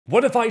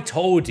What if I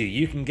told you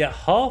you can get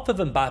half of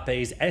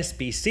Mbappe's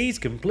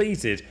SBCs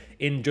completed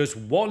in just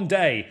one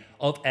day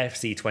of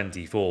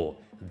FC24?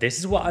 This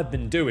is what I've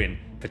been doing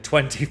for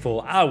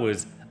 24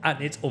 hours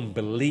and it's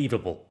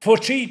unbelievable. For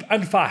cheap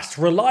and fast,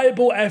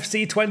 reliable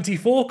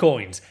FC24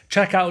 coins,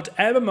 check out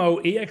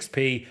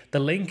MMOEXP, the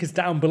link is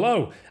down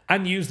below,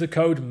 and use the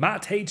code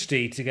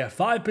MATTHD to get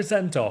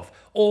 5% off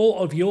all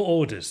of your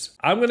orders.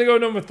 I'm gonna go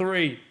number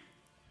 3.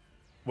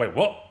 Wait,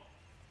 what?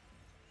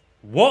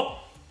 What?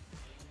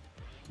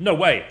 No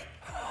way.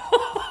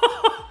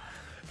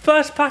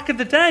 First pack of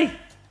the day.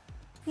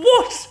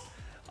 What?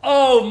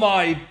 Oh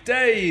my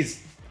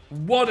days.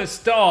 What a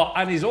start.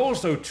 And he's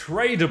also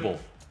tradable.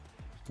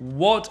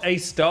 What a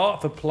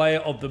start for Player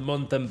of the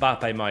Month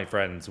Mbappe, my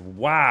friends.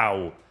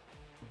 Wow.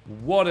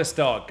 What a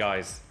start,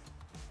 guys.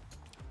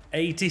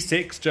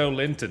 86 Joe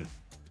Linton.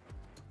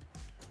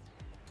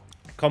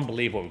 I can't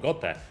believe what we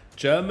got there.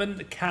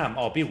 German Cam.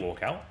 Oh, be a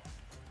walkout.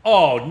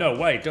 Oh, no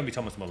way. Don't be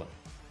Thomas Muller.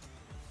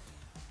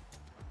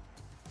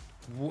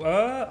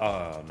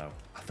 Oh, no.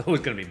 I thought it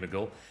was going to be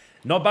McGull.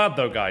 Not bad,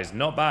 though, guys.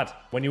 Not bad.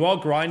 When you are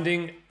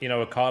grinding, you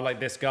know, a card like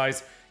this,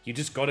 guys, you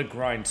just got to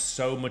grind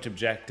so much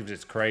objectives.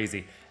 It's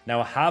crazy.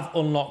 Now, I have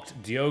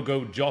unlocked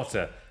Diogo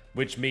Jota,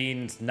 which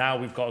means now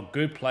we've got a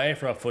good player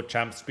for our FUT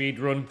Champ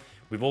speedrun.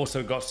 We've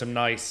also got some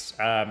nice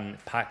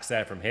packs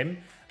there from him.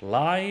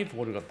 Live.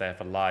 What have we got there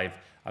for live?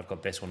 I've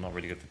got this one, not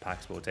really good for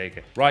packs, but we'll take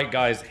it. Right,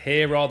 guys,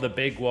 here are the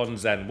big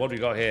ones then. What do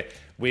we got here?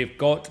 We've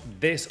got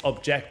this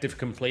objective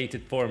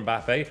completed for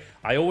Mbappe.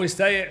 I always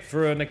say it,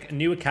 for a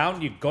new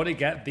account, you've got to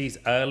get these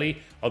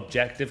early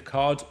objective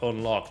cards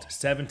unlocked.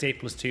 70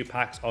 plus 2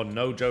 packs are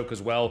no joke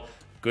as well.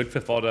 Good for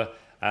fodder.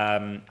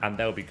 And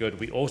they'll be good.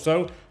 We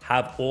also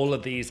have all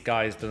of these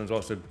guys done as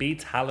well. So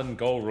beat Haaland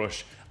goal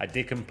rush. I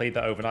did complete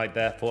that overnight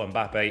there for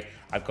Mbappe.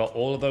 I've got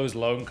all of those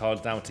loan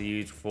cards now to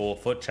use for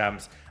FUT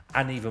Champs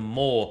and even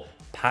more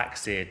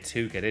packs here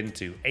to get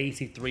into.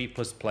 83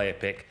 plus player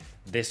pick.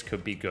 This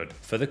could be good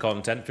for the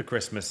content for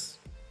Christmas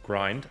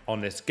grind on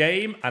this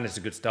game, and it's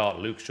a good start.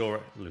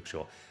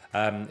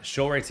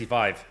 Shaw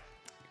 85,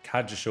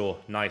 Kadja Shaw,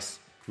 nice.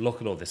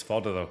 Look at all this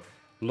fodder though.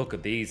 Look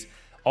at these.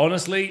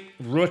 Honestly,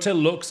 Rutter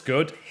looks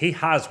good. He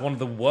has one of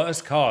the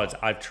worst cards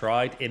I've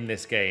tried in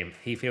this game.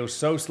 He feels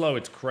so slow,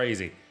 it's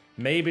crazy.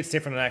 Maybe it's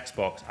different on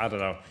Xbox, I don't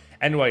know.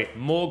 Anyway,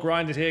 more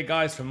grinded here,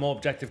 guys, for more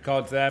objective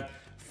cards there.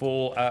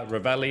 For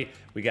Ravelli,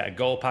 we get a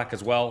goal pack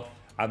as well.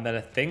 And then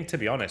I think, to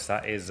be honest,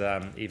 that is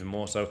even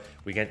more so.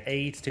 We get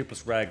 82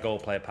 plus rare goal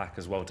player pack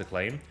as well to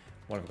claim.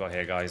 What have we got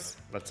here, guys?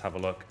 Let's have a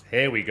look.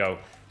 Here we go.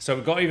 So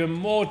we've got even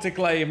more to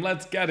claim.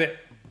 Let's get it.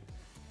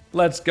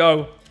 Let's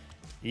go.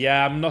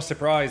 Yeah, I'm not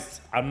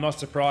surprised. I'm not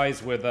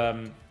surprised with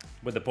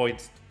the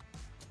points.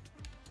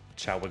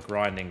 Chat, we're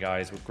grinding,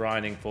 guys. We're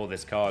grinding for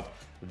this card.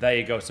 There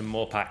you go, some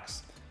more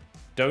packs.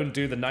 Don't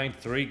do the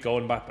 93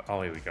 going back.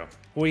 Oh, here we go.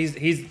 Well,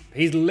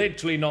 he's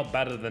literally not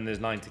better than his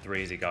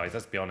 93, is he, guys?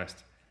 Let's be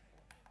honest.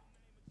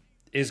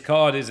 His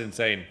card is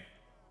insane.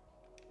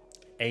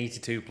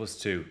 82 plus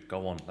 2.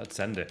 Go on, let's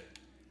send it.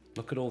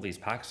 Look at all these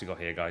packs we got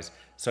here, guys.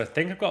 So I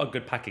think I've got a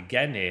good pack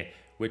again here,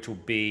 which will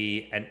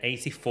be an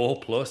 84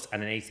 plus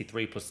and an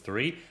 83 plus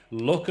 3.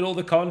 Look at all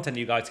the content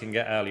you guys can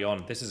get early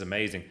on. This is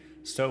amazing.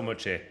 So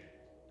much here.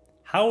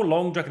 How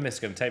long do you reckon this is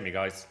going to take me,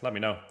 guys? Let me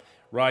know.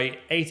 Right,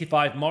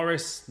 85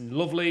 Morris,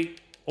 lovely.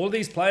 All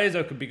these players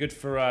though could be good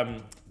for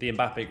the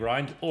Mbappe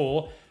grind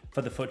or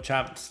for the FUT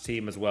Champs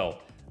team as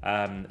well.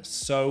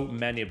 So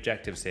many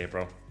objectives here,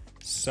 bro.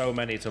 So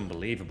many, it's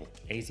unbelievable.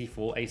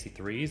 84,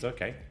 83s,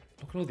 okay.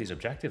 Look at all these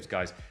objectives,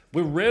 guys.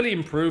 We're really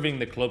improving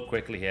the club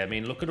quickly here. I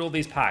mean, look at all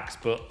these packs,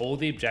 but all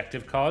the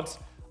objective cards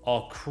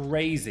are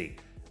crazy.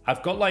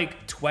 I've got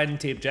like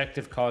 20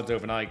 objective cards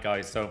overnight,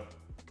 guys, so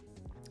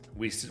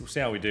we'll see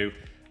how we do.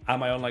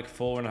 Am I on like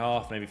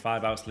 4.5, maybe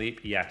 5 hours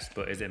sleep? Yes,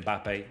 but is it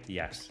Mbappe?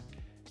 Yes.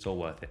 It's all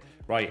worth it.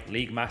 Right,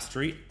 League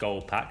Mastery,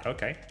 gold pack,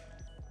 okay.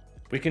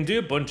 We can do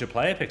a bunch of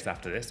player picks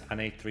after this, and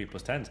 83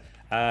 plus 10s.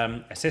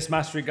 Assist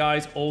Mastery,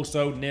 guys,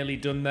 also nearly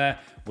done there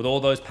with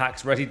all those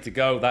packs ready to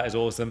go. That is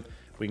awesome.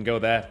 We can go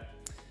there.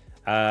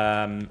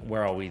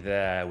 Where are we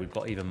there? We've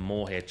got even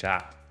more here,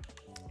 chat.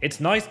 It's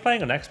nice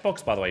playing on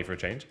Xbox, by the way, for a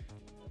change.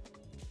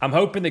 I'm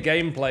hoping the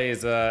gameplay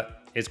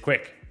is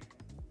quick.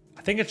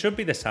 I think it should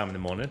be this time in the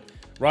morning.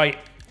 Right,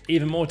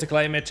 even more to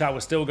claim here, chat. We're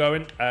still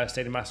going.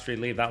 Stadium Mastery,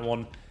 leave that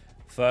one.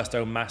 First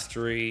Home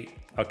Mastery.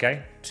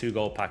 Okay, 2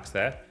 gold packs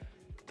there.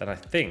 Then I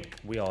think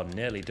we are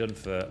nearly done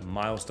for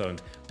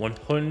milestones.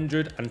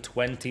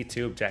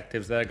 122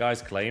 objectives there,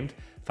 guys, claimed.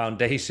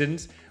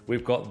 Foundations,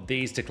 we've got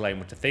these to claim,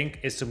 which I think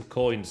is some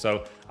coins,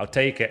 so I'll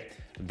take it.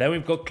 Then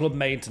we've got club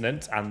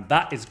maintenance, and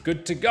that is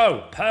good to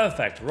go.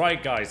 Perfect.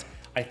 Right, guys,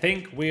 I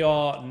think we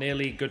are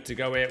nearly good to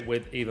go here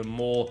with even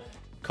more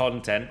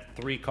content.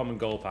 3 common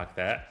goal pack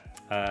there.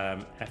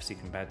 FC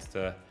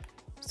competitor,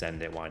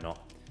 send it, why not?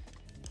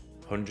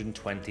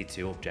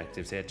 122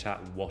 objectives here,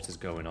 chat. What is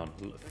going on?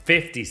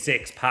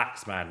 56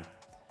 packs, man.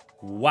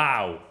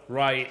 Wow.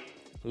 Right.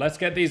 Let's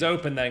get these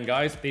open then,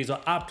 guys. These are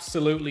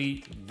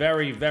absolutely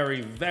very, very,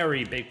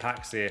 very big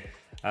packs here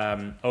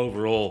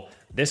overall.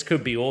 This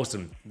could be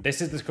awesome.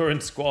 This is the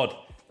current squad.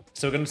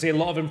 So we're going to see a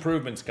lot of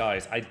improvements,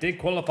 guys. I did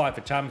qualify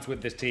for champs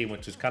with this team,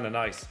 which was kind of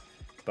nice.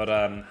 But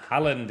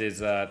Haaland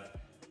is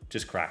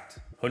just cracked.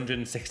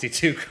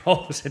 162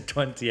 goals in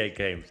 28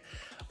 games.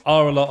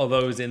 Are a lot of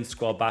those in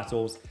squad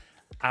battles?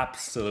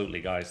 Absolutely,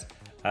 guys.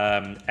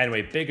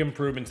 Anyway, big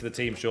improvement to the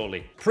team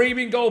shortly.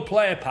 Premium Gold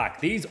Player Pack.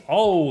 These,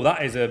 oh,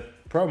 that is a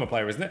promo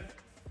player, isn't it?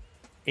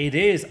 It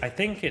is. I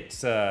think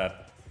it's...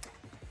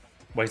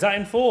 wait, is that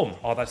Inform?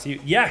 Oh, that's you.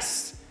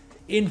 Yes!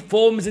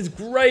 Informs is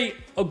great.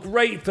 Oh,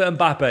 great for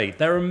Mbappe.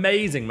 They're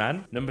amazing,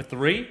 man. Number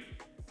 3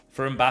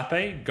 for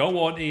Mbappe.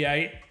 Go on,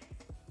 EA.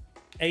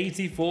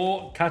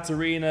 84,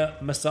 Katarina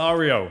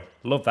Massario.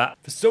 Love that.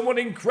 For someone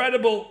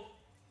incredible.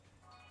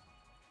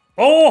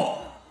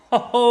 Oh,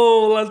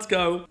 let's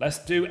go. Let's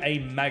do a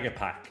mega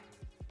pack.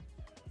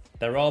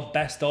 There are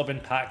best of in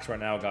packs right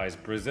now, guys.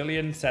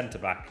 Brazilian centre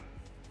back.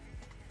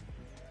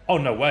 Oh,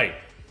 no way.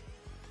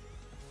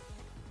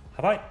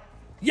 Have I?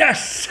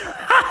 Yes!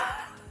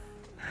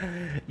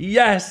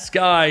 Yes,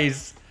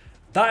 guys.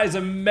 That is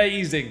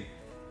amazing.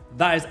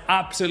 That is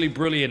absolutely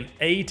brilliant.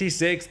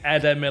 86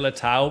 Eder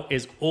Militao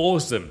is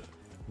awesome.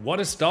 What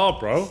a start,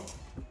 bro.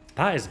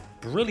 That is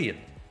brilliant.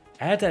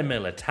 Eder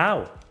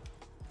Militao.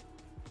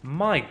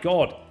 My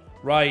God.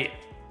 Right.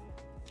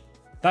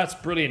 That's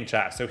brilliant,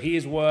 chat. So he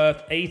is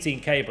worth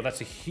 18k, but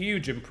that's a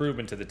huge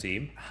improvement to the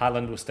team.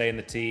 Haaland will stay in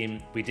the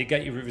team. We did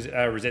get you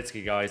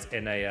Rosicki, guys,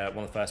 in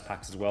one of the first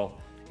packs as well.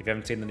 If you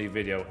haven't seen the new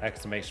video,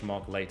 exclamation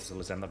mark latest, so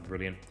listen, that'd be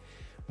brilliant.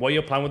 What are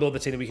your plan with all the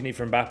team that we can need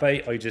from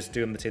Mbappe? Or are you just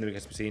doing the team that we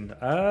can be seen?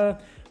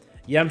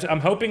 Yeah,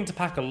 I'm hoping to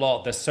pack a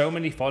lot. There's so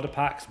many fodder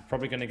packs. We're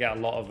probably going to get a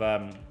lot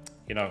of,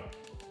 you know,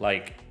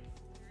 like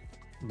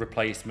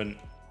replacement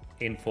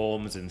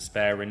informs and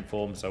spare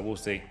informs. So we'll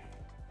see.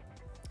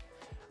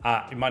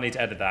 You might need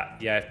to edit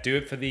that. Yeah, do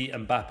it for the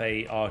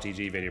Mbappe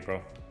RTG video,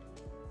 bro.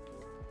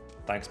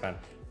 Thanks, man.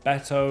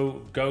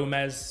 Beto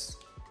Gomez.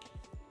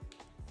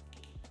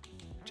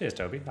 Cheers,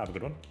 Toby. Have a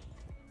good one.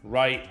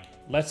 Right.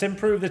 Let's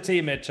improve the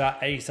team here, chat,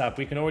 ASAP.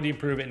 We can already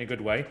improve it in a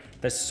good way.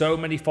 There's so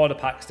many fodder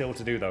packs still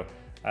to do, though.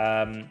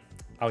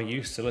 I'll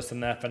use Silas in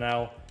there for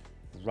now.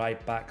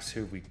 Right backs,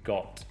 who we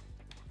got?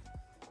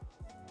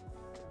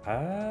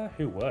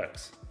 Who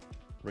works?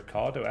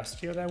 Ricardo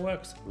Estio there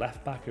works.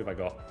 Left back, who have I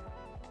got?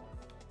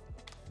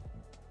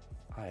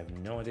 I have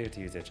no idea to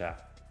use it,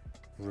 chat.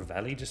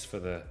 Ravelli just for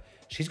the...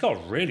 She's got a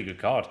really good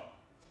card.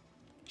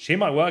 She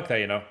might work there,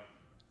 you know.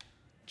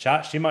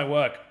 Chat, she might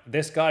work.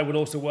 This guy would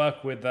also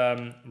work with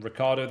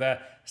Ricardo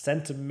there.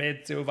 Centre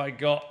mid, who have I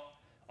got?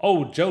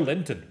 Oh, Joe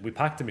Linton. We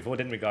packed him before,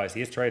 didn't we, guys?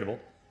 He is tradable.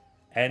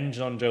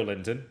 Engine on Joe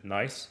Linton.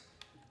 Nice.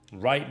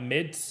 Right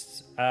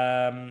mids.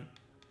 I'll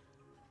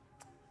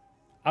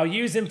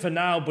use him for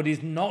now, but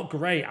he's not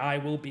great. I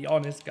will be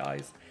honest,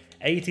 guys.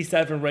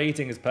 87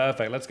 rating is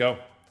perfect. Let's go.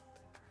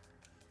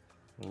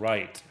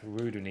 Right.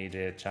 Who do we need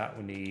here, chat?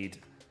 We need...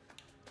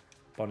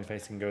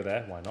 Boniface can go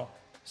there. Why not?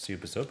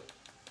 Super sub.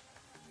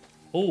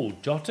 Oh,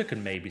 Jota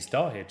can maybe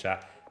start here,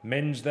 chat.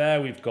 Minge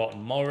there. We've got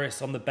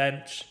Morris on the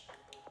bench.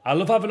 I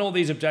love having all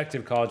these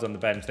objective cards on the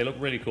bench. They look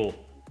really cool.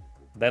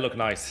 They look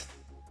nice.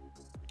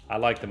 I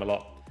like them a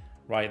lot.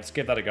 Right, let's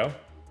give that a go.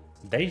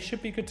 They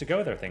should be good to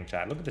go there, I think,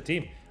 chat. Look at the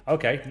team.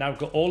 Okay, now we've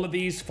got all of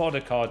these fodder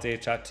cards here,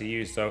 chat, to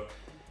use. So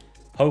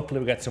hopefully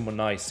we get someone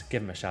nice.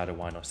 Give him a shadow.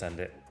 Why not send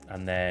it?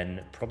 And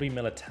then probably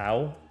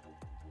Militao.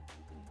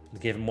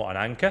 Give him, what,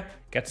 an anchor?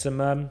 Get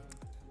some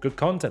good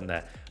content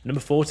there.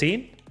 Number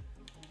 14.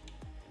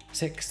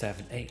 6,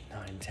 7, 8,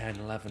 9, 10,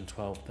 11,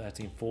 12,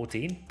 13,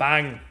 14.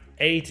 Bang!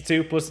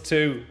 82 plus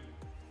 2.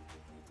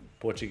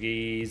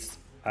 Portuguese.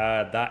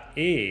 That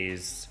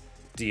is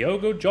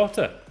Diogo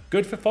Jota.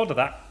 Good for fodder,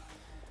 that.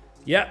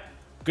 Yeah,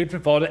 good for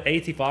fodder.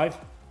 85.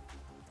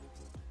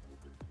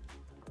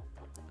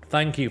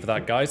 Thank you for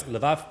that, guys.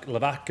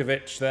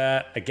 Lavakovic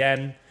there.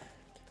 Again,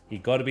 you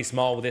got to be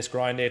smart with this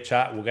grind here,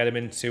 chat. We'll get him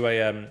into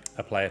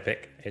a player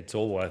pick. It's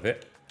all worth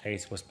it.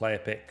 80 plus player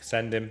pick.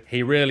 Send him.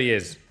 He really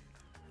is.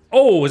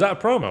 Oh, is that a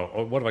promo?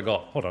 Or what have I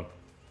got? Hold on.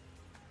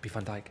 Be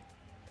Van Dijk.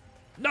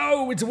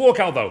 No, it's a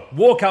walkout, though.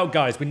 Walkout,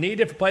 guys. We need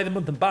it for Play of the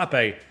Month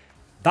Mbappe.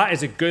 That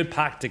is a good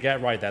pack to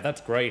get right there. That's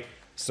great.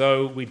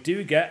 So we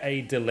do get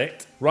a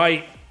Delict.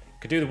 Right.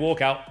 Could do the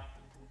walkout.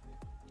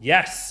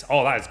 Yes.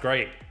 Oh, that is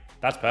great.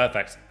 That's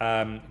perfect.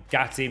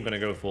 Gatti I'm going to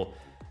go for.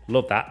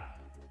 Love that.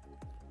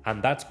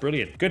 And that's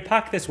brilliant. Good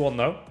pack, this one,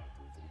 though.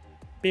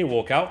 Be a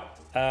walkout.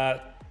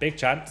 Big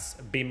chance.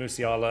 Be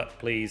Musiala,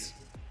 please.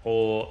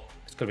 Or...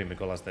 It's going to be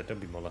Miguel, isn't it? Don't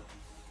be Muller.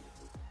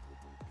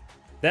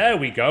 There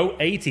we go.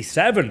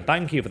 87.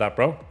 Thank you for that,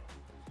 bro.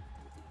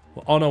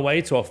 We're on our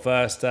way to our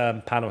first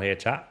panel here,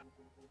 chat.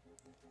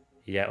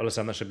 Yeah, well,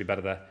 listen, that should be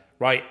better there.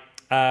 Right.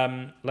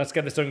 Let's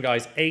get this done,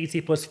 guys.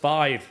 80 plus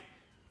 5.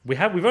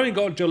 We've only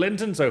got Joe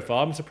Linton so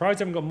far. I'm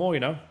surprised I haven't got more, you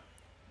know.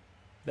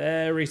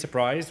 Very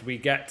surprised. We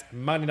get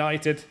Man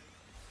United.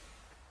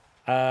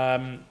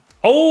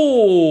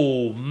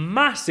 Oh,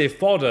 massive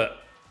fodder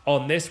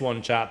on this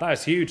one, chat. That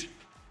is huge.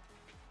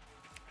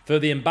 For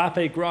the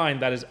Mbappe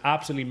grind, that is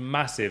absolutely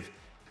massive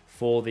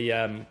for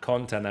the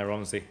content there,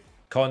 honestly.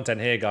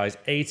 content here, guys.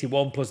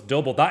 81 plus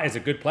double. That is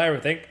a good player, I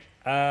think.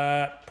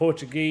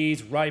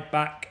 Portuguese right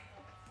back.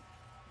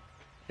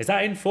 Is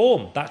that in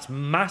form? That's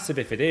massive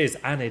if it is,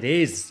 and it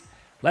is.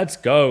 Let's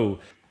go.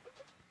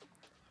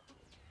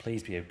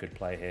 Please be a good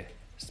player here.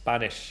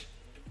 Spanish.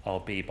 I'll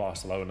be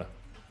Barcelona.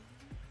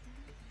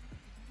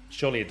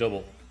 Surely a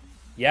double.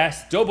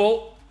 Yes,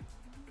 double.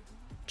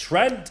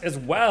 Trent as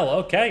well.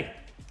 Okay.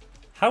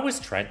 How is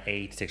Trent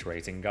 86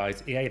 rating,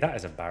 guys? EA, that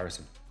is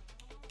embarrassing.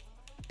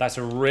 That's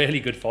a really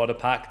good fodder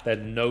pack. There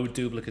are no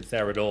duplicates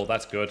there at all.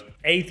 That's good.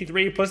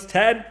 83 plus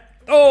 10.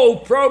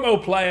 Oh,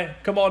 promo player.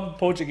 Come on,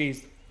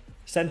 Portuguese.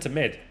 Centre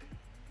mid.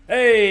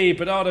 Hey,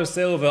 Bernardo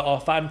Silva, our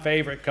fan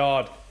favourite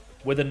card.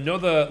 With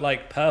another,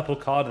 like, purple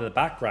card in the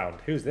background.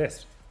 Who's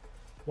this?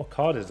 What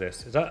card is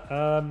this? Is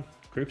that,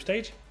 group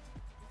stage?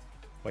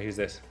 Wait, who's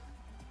this?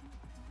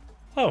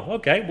 Oh,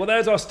 okay. Well,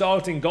 there's our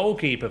starting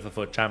goalkeeper for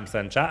Foot Champs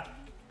then, chat.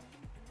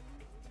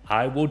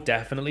 I will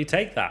definitely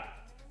take that.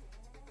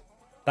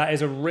 That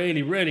is a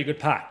really, really good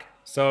pack.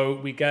 So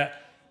we get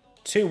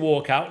 2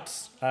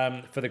 walkouts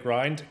for the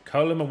grind.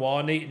 Kolo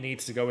Muani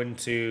needs to go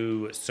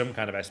into some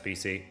kind of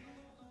SBC.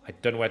 I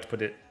don't know where to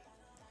put it.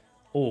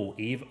 Oh,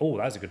 Eve. Oh,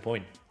 that's a good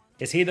point.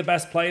 Is he the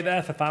best player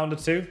there for Founder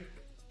 2?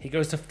 He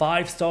goes to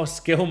 5-star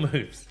skill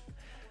moves.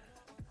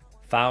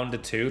 Founder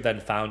 2, then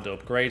Founder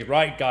upgrade.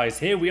 Right, guys,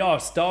 here we are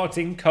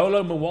starting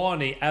Kolo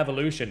Muani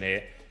evolution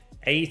here.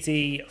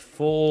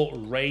 84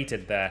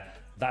 rated there.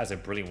 That is a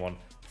brilliant one.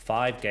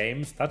 5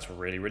 games. That's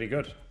really, really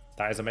good.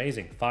 That is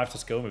amazing. 5-star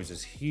skill moves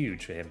is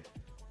huge for him.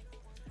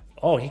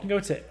 Oh, he can go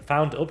to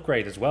Founder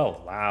upgrade as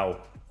well.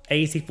 Wow.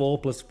 84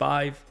 plus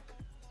 5.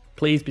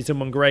 Please be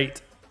someone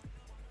great.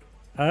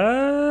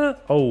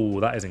 Oh,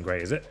 that isn't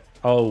great, is it?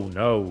 Oh,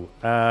 no.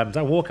 Is that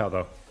a walkout,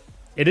 though?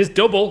 It is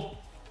double.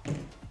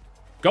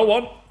 Go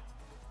on.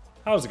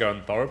 How's it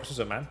going, Thorup? What's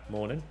up, man?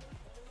 Morning.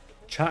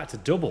 Chat to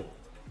double.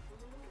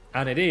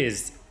 And it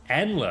is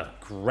Enler.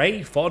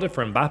 Great fodder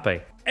for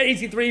Mbappe.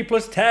 83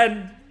 plus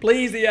 10.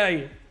 Please,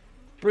 EA.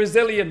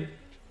 Brazilian.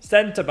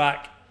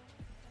 Centre-back.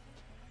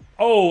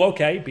 Oh,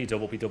 okay. B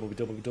double, B double, B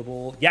double, B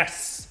double.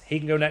 Yes. He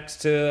can go next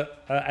to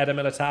Eder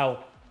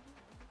Militao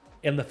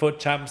in the Foot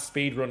Champs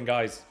speed run,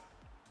 guys.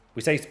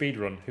 We say speed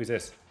run. Who's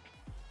this?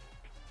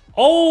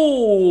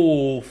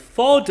 Oh,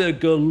 fodder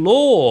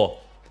galore.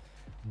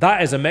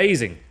 That is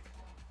amazing.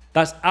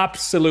 That's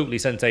absolutely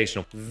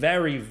sensational.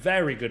 Very,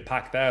 very good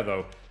pack there,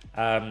 though.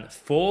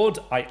 Ford,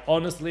 I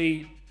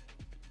honestly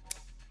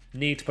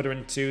need to put her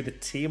into the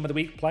Team of the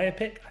Week player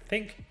pick, I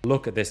think.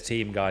 Look at this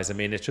team, guys. I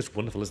mean, it's just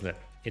wonderful, isn't it?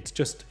 It's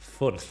just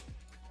fun.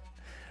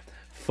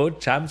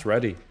 Foot Champs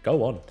ready.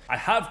 Go on. I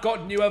have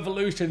got new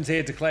evolutions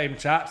here to claim,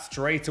 chat,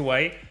 straight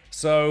away.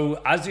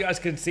 So, as you guys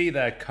can see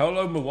there,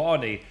 Kolo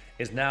Muani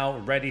is now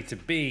ready to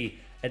be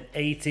an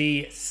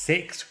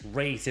 86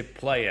 rated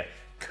player.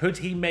 Could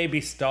he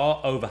maybe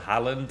start over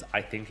Haaland?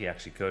 I think he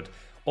actually could.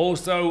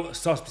 Also,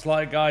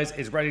 Sospeslite, guys,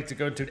 is ready to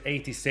go into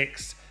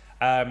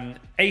an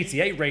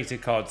 88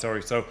 rated card,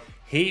 sorry. So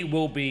he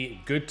will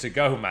be good to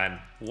go, man.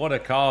 What a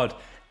card.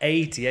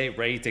 88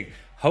 rating.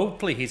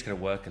 Hopefully he's going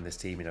to work in this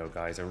team, you know,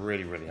 guys. I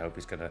really, really hope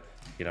he's going to,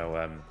 you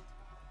know,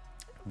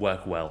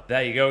 work well.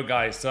 There you go,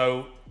 guys.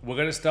 So we're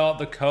going to start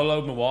the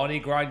Kolo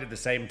Muani grind at the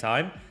same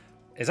time.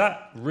 Is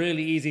that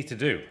really easy to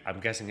do?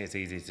 I'm guessing it's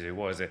easy to do.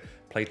 What is it?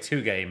 Play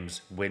 2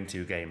 games, win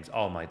 2 games.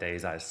 Oh my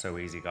days, that is so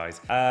easy, guys.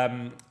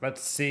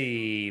 Let's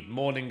see.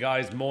 Morning,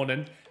 guys,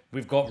 morning.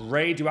 We've got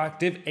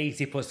Radioactive,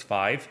 80 plus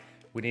 5.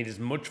 We need as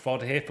much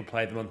fodder here for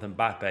Player of the Month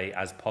Mbappe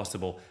as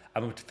possible.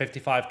 I'm up to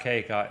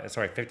 55k, guys.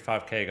 Sorry,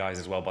 55k, guys,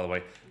 as well, by the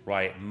way.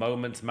 Right,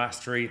 Moments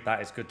Mastery,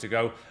 that is good to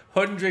go.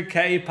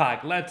 100k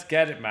pack, let's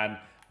get it, man.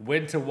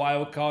 Winter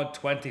Wildcard,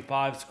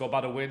 25. Score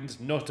battle wins.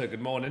 Nutter,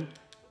 good morning.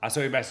 I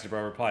saw your message, bro.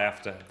 I'll reply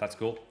after. That's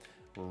cool.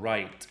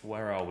 Right,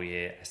 where are we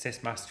here?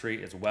 Assist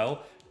Mastery as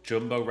well.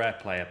 Jumbo Rare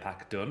Player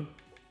Pack done.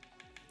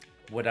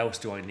 What else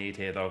do I need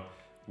here, though?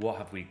 What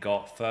have we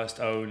got? First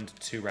owned,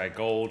 2 rare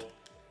gold.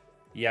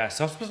 Yeah,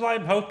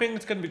 Sospeslite, I'm hoping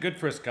it's going to be good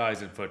for us,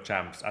 guys, in Foot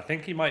Champs. I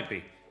think he might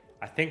be.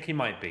 I think he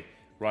might be.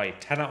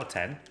 Right, 10 out of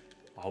 10.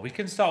 Oh, we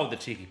can start with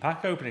the cheeky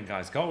pack opening,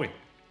 guys, can't we?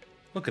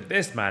 Look at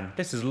this, man.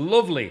 This is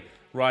lovely.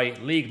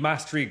 Right, League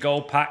Mastery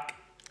Gold Pack.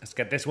 Let's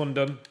get this one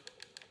done.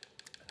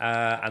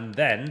 And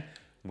then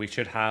we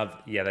should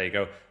have, yeah, there you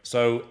go.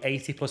 So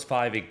 80 plus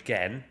 5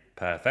 again.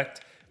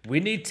 Perfect. We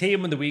need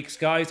Team of the Weeks,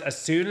 guys.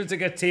 As soon as I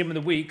get Team of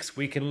the Weeks,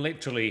 we can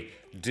literally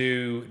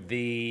do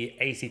the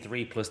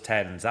 83 plus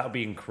 10s. That would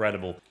be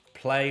incredible.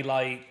 Play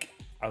like,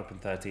 open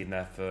 13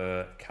 there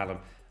for Callum.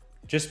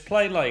 Just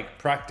play like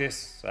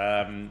practice.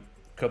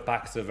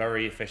 Cutbacks are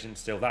very efficient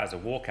still. That is a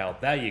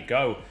walkout. There you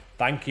go.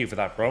 Thank you for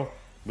that, bro.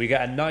 We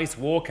get a nice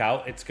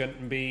walkout. It's going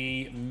to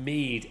be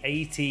Mead,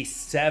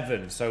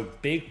 87. So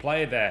big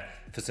player there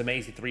for some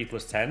 83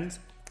 plus 10s.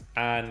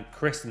 And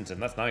Christensen,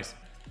 that's nice.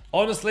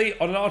 Honestly,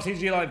 on an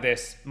RTG like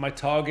this, my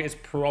target is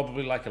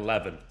probably like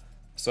 11.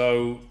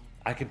 So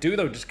I could do,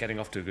 though, just getting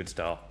off to a good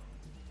start.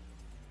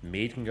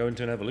 Mead can go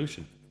into an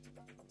evolution.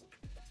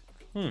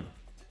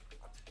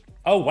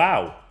 Oh,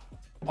 wow.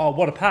 Oh,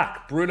 what a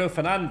pack. Bruno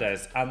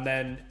Fernandes and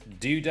then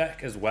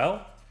Dudek as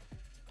well.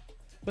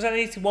 Was that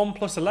 81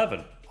 plus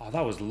 11? Oh,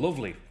 that was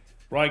lovely.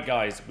 Right,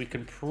 guys, we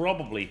can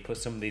probably put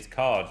some of these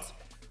cards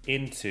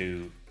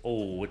into...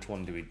 Oh, which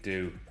one do we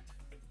do?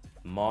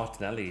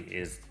 Martinelli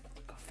is...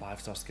 got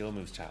 5-star skill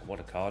moves, chat. What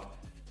a card.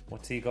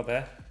 What's he got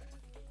there?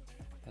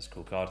 That's a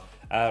cool card.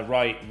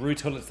 Right,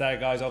 Ruud Gullit's there,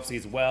 guys, obviously,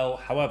 as well.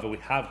 However, we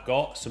have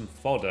got some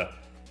fodder.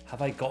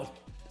 Have I got...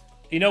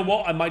 You know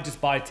what? I might just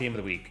buy Team of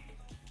the Week.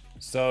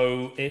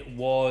 So, it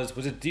was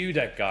it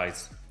Dudek,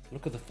 guys?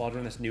 Look at the fodder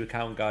in this new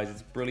account, guys.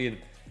 It's brilliant.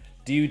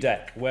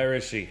 Dudek, where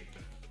is she?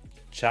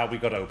 Chat, we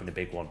got to open the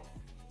big one.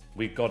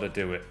 We got to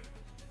do it.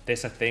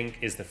 This, I think,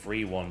 is the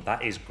free one.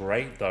 That is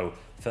great, though,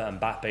 for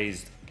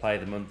Mbappe's Player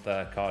of the Month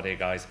card here,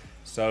 guys.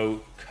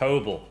 So,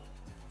 Kobel.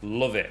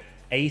 Love it.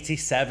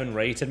 87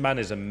 rated, man,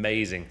 is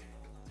amazing.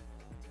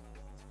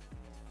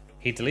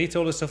 He deleted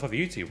all the stuff off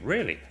YouTube.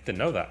 Really? Didn't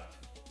know that.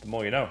 The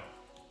more you know.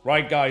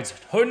 Right, guys.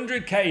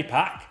 100k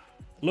pack.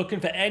 Looking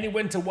for any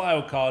winter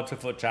wild cards for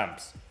FUT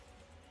Champs.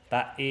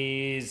 That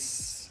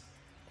is...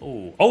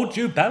 Oh,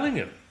 Jude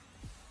Bellingham.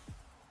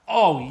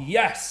 Oh,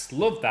 yes.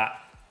 Love that.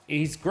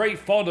 He's great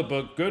fodder,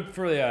 but good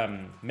for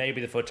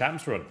maybe the FUT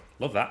Champs run.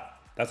 Love that.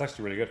 That's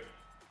actually really good.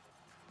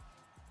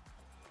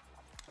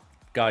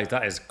 Guys,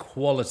 that is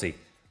quality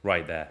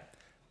right there.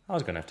 I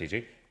was going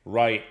FTG.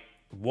 Right.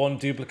 One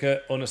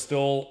duplicate,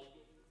 uninstall.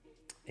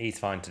 He's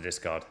fine to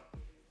discard.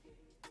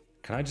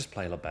 Can I just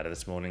play a lot better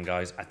this morning,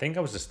 guys? I think I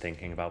was just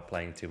thinking about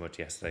playing too much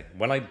yesterday.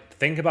 When I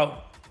think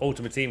about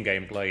Ultimate Team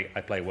gameplay,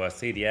 I play worse.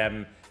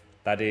 CDM,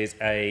 that is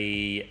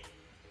a...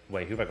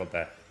 Wait, who have I got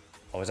there?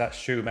 Oh, is that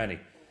Shoemany?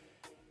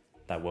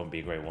 That won't be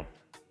a great one.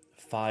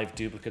 5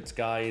 duplicates,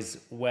 guys.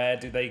 Where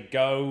do they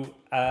go?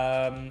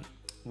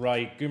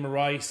 Right,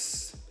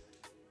 Guimaraes,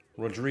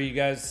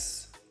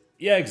 Rodriguez.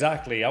 Yeah,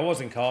 exactly. I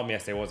wasn't calm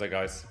yesterday, was I,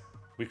 guys?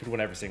 We could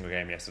win every single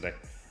game yesterday.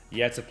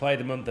 Yeah, to play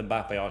the month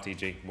Mbappe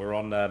RTG. We're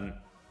on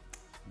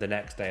the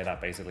next day of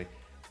that, basically.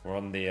 We're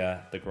on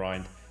the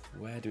grind.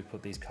 Where do we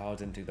put these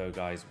cards into, though,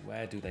 guys?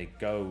 Where do they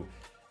go?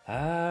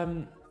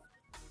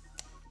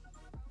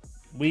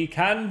 We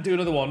can do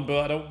another one,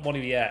 but I don't want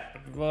to yet.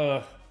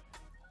 I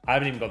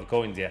haven't even got the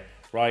coins yet.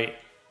 Right,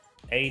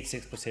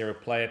 86 plus hero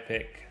player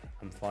pick.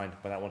 I'm fine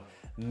with that one.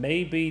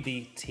 Maybe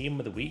the Team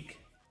of the Week.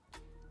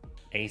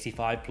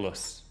 85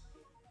 plus.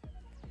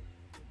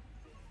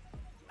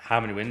 How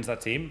many wins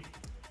that team?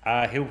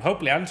 He'll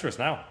hopefully answer us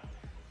now.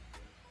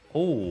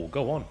 Oh,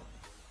 go on.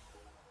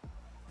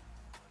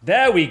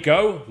 There we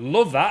go.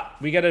 Love that.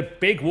 We get a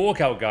big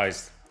walkout,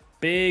 guys.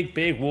 Big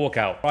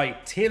walkout.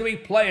 Right, Team of the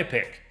Week player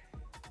pick.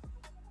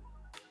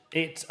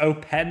 It's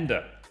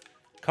Openda.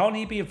 Can't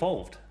he be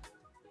evolved?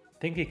 I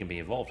think he can be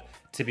evolved.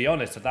 To be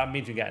honest, if that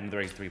means we get another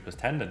 83 plus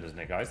 10 then, doesn't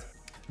it, guys?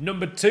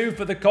 Number 2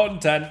 for the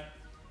content.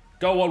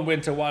 Go on,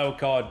 Winter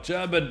Wildcard.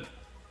 German.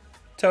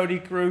 Tony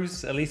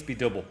Cruz. At least be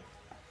double.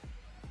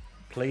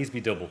 Please be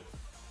double.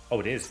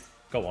 Oh, it is.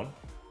 Go on.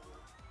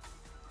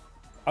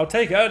 I'll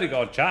take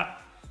Erdegaard,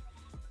 chat.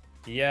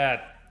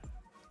 Yeah.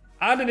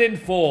 And an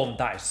inform.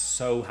 That is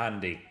so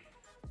handy.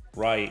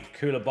 Right.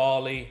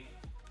 Koulibaly.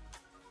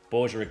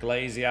 Borja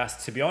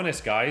Iglesias. To be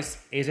honest, guys,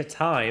 is it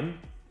time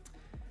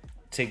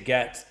to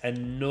get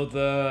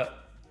another...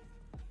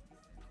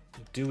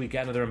 Do we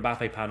get another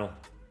Mbappe panel?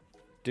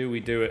 Do we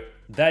do it?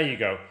 There you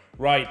go.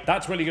 Right,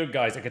 that's really good,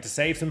 guys. I get to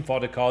save some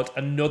fodder cards.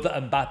 Another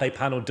Mbappe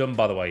panel done,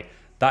 by the way.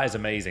 That is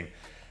amazing.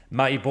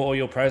 Matt, you bought all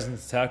your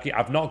presents to Turkey.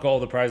 I've not got all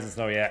the presents,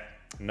 no, yet.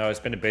 No, it's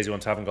been a busy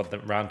one, so I haven't got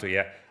around to it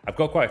yet. I've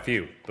got quite a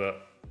few,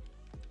 but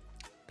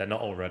they're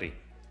not all ready.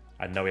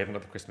 I know we haven't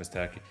got the Christmas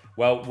turkey.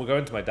 Well, we're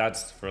going to my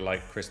dad's for,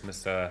 like,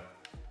 Christmas,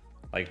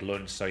 like,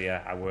 lunch. So,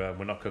 yeah,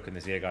 we're not cooking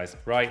this year, guys.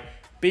 Right.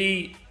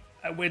 Be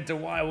a Winter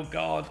Wild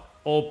Card.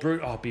 Or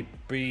Brute. Oh,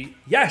 be...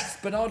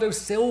 Yes! Bernardo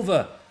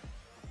Silva.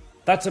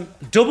 That's a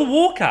double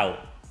walkout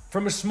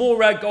from a small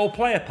red gold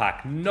player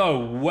pack. No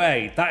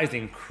way. That is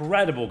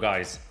incredible,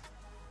 guys.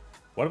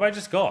 What have I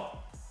just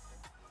got?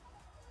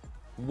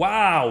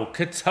 Wow.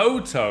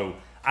 Katoto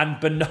and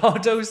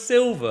Bernardo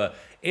Silva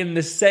in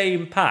the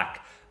same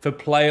pack for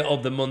Player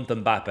of the Month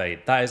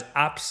Mbappe. That is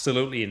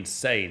absolutely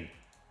insane.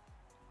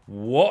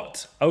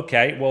 What?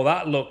 Okay, well,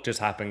 that look just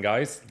happened,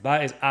 guys.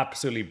 That is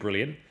absolutely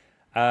brilliant.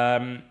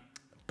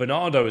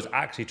 Bernardo is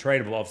actually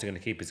tradable. Obviously going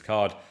to keep his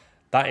card.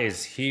 That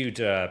is huge.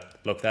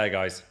 Look there,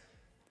 guys.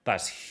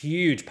 That's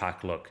huge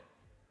pack look.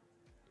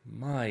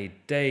 My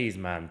days,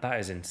 man. That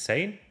is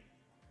insane.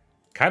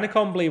 Kind of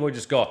can't believe what we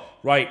just got.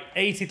 Right,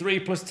 83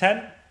 plus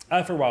 10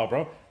 for a while,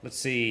 bro. Let's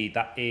see.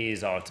 That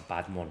is... Oh, it's a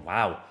bad one.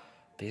 Wow.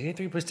 The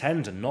 83 plus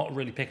 10s are not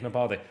really picking up,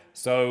 are they?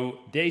 So,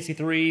 the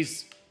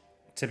 83s,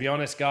 to be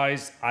honest,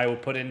 guys, I will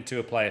put into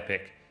a player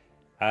pick.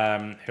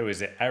 Who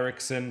is it?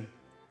 Ericsson.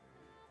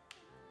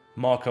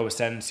 Marco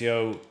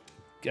Asensio.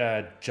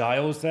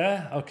 Giles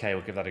there? Okay,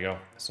 we'll give that a go.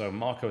 So,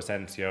 Marco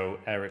Asensio,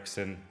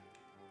 Ericsson.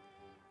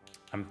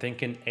 I'm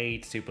thinking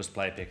 82 plus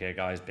player pick here,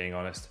 guys, being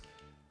honest.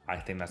 I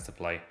think that's the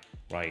play.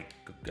 Right,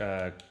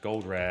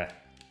 gold rare.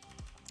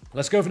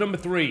 Let's go for number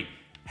 3.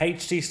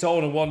 HT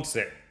Solana wants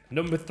it.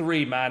 Number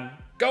 3, man.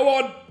 Go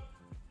on.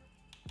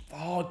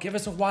 Oh, give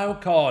us a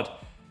wild card.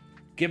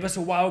 Give us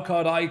a wild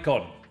card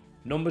icon.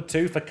 Number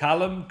 2 for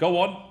Callum. Go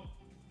on.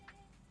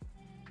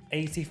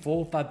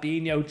 84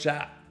 Fabinho,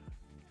 chat.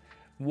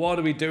 What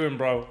are we doing,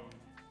 bro?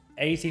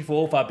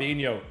 84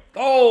 Fabinho.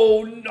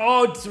 Oh,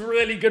 no, it's a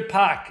really good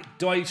pack.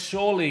 Do I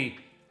surely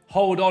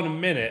hold on a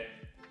minute?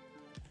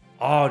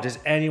 Oh, does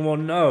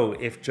anyone know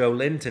if Joe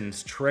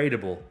Linton's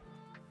tradable?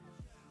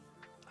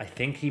 I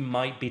think he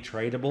might be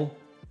tradable.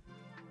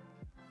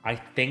 I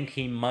think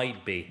he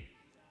might be.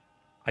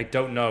 I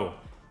don't know.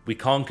 We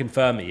can't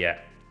confirm it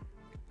yet.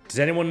 Does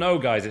anyone know,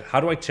 guys? How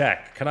do I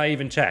check? Can I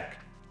even check?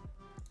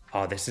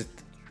 Oh, this is...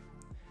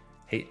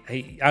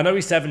 I know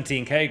he's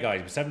 17k,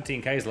 guys, but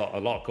 17k is a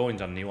lot of coins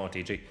on new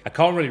RTG. I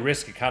can't really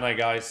risk it, can I,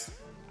 guys?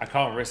 I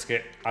can't risk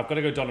it. I've got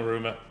to go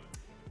Donnarumma.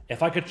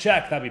 If I could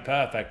check, that'd be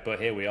perfect, but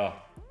here we are.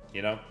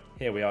 You know?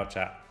 Here we are,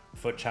 chat.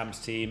 Foot Champs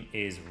team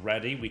is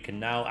ready. We can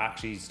now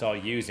actually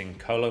start using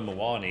Kolo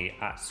Muani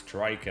at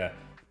striker,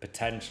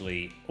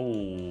 potentially.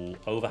 Ooh,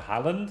 over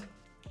Haaland?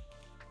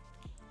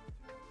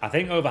 I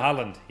think over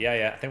Haaland.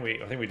 Yeah, I think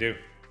we do.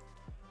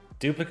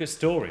 Duplicate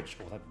storage.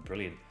 Oh, that'd be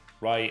brilliant.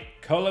 Right,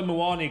 Kolo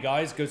Muani,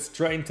 guys, goes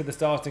straight into the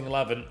starting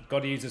 11.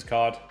 Got to use his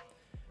card.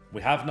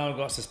 We have now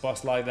got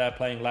Szoboszlai there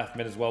playing left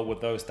mid as well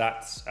with those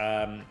stats.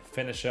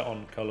 Finisher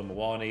on Kolo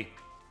Muani.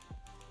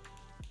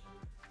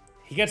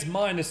 He gets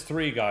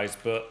 -3, guys,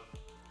 but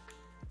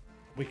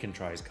we can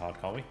try his card,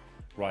 can't we?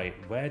 Right,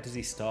 where does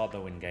he start,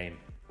 though, in game?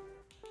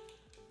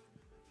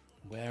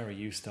 Where are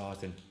you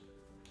starting?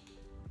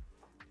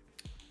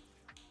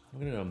 I'm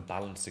going to go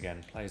unbalanced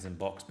again. Players in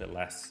box a bit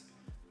less.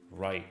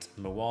 Right,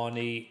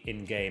 Muani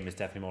in game is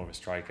definitely more of a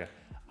striker.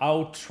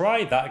 I'll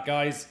try that,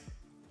 guys.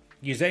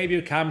 Eusebio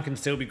Cam can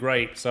still be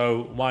great,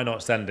 so why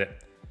not send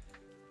it?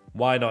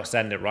 Why not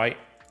send it, right?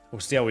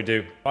 We'll see how we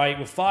do. Right,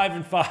 we're 5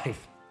 and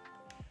 5.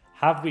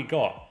 Have we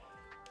got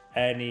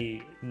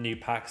any new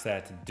packs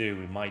there to do?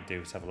 We might do.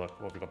 Let's have a look.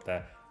 What have we got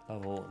there?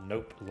 Level,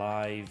 nope,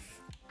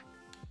 live.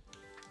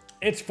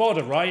 It's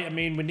fodder, right? I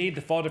mean, we need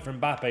the fodder from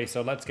Mbappe,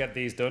 so let's get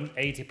these done.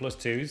 80 plus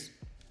 2s.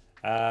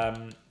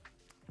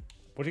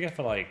 What do you get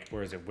for, like,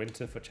 where is it?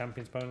 Winter for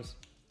Champions bonus?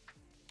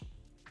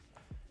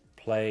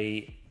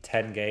 Play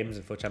 10 games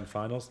in FUT Champions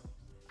finals.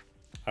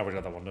 I already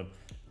got that one done.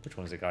 Which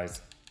one is it,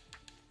 guys?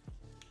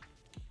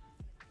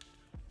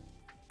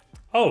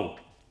 Oh!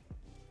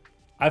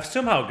 I've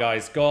somehow,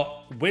 guys,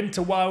 got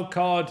Winter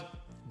Wildcard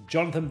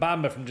Jonathan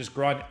Bamba from Just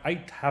Grind.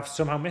 I have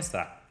somehow missed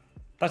that.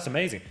 That's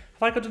amazing.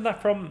 Have I done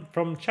that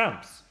from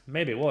Champs?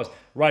 Maybe it was.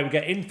 Right, we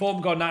get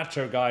Inform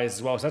Garnacho, guys,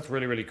 as well. So that's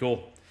really, really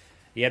cool.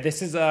 Yeah,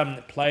 this is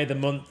Player of the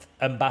Month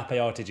Mbappe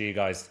RTG,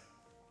 guys.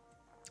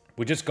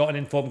 We just got an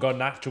Inform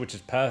Garnacho, which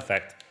is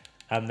perfect.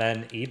 And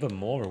then even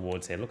more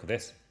rewards here. Look at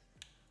this.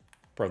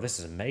 Bro, this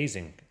is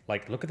amazing.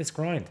 Like, look at this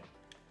grind.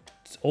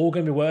 It's all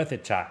going to be worth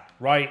it, chat.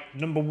 Right,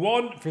 number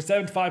 1 for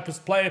 75 plus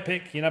player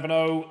pick. You never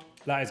know.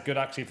 That is good,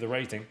 actually, for the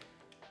rating.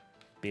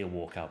 Be a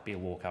walkout. Be a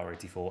walkout.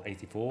 84.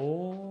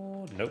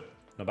 84. Nope.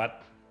 Not bad.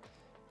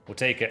 We'll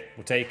take it.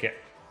 We'll take it.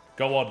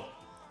 Go on.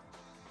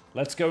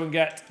 Let's go and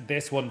get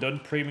this one done.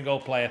 Premium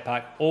Gold Player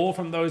Pack. All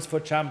from those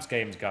FUT Champs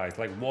games, guys.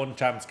 Like one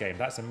Champs game.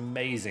 That's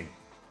amazing.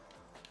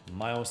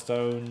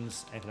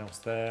 Milestones. Anything else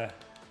there?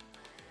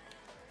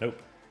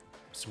 Nope.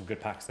 Some good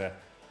packs there.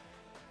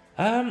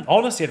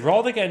 Honestly, I'd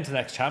rather get into the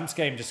next Champs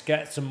game. Just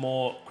get some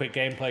more quick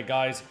gameplay,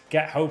 guys.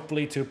 Get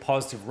hopefully to a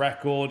positive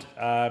record.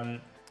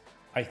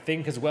 I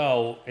think as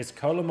well, is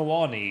Kolo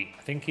Muani.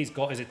 I think he's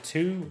got, is it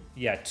 2?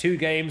 Yeah, 2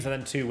 games and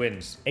then 2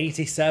 wins.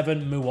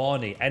 87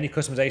 Muani. Any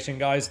customization,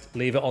 guys,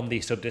 leave it on the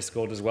sub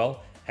Discord as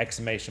well.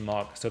 Exclamation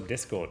mark sub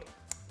Discord.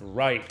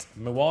 Right,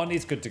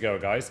 Muani's good to go,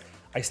 guys.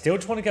 I still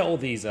just want to get all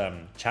these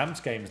Champs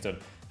games done.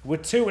 We're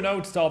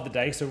 2-0 to start the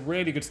day, so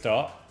really good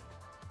start.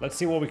 Let's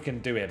see what we can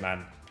do here,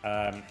 man.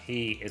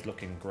 He is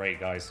looking great,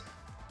 guys.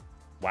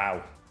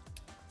 Wow.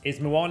 Is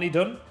Muani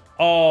done?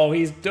 Oh,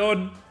 he's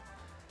done.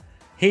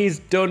 He's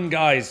done,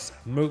 guys.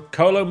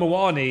 Kolo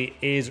Muani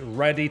is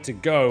ready to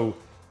go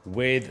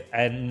with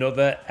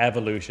another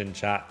evolution,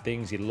 chat.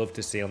 Things you'd love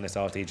to see on this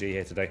RTG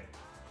here today.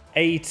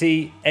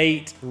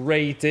 88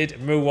 rated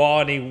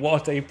Muani.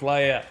 What a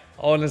player.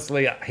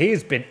 Honestly,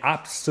 he's been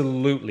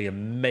absolutely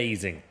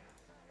amazing.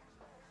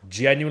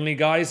 Genuinely,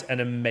 guys, an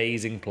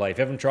amazing play. If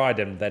you haven't tried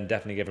him, then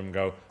definitely give him a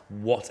go.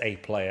 What a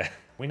player.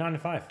 We're 9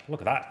 and 5.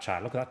 Look at that,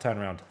 chat. Look at that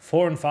turnaround.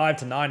 4 and 5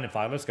 to 9 and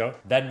 5. Let's go.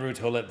 Then Ruud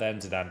Gullit, then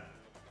Zidane.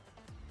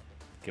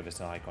 Give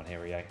us an icon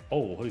here, EA.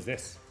 Oh, who's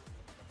this?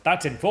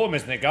 That's Inform,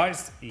 isn't it,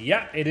 guys?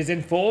 Yeah, it is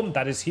Inform.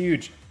 That is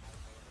huge.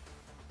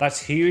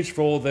 That's huge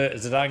for the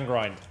Zidane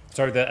grind.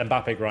 Sorry, the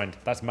Mbappe grind.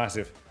 That's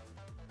massive.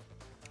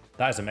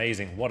 That is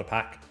amazing. What a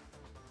pack.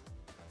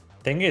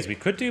 Thing is, we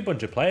could do a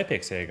bunch of player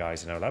picks here,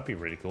 guys. You know, that'd be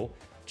really cool.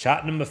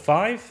 Chat number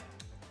 5.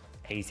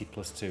 80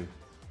 plus 2.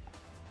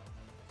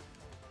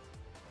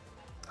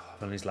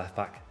 Oh, on his left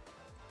back.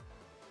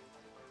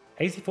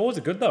 84s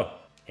are good, though.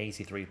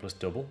 83 plus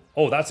double.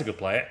 Oh, that's a good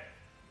player.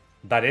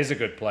 That is a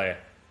good player.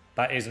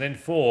 That is an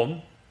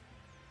Inform.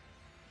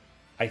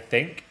 I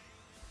think.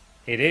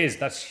 It is.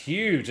 That's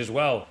huge as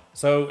well.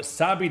 So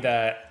Sabi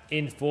there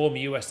in form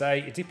USA.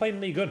 Is he playing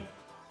really good?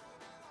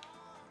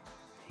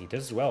 He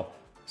does as well.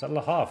 Is that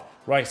a half?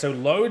 Right, so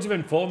loads of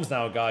informs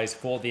now, guys,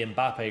 for the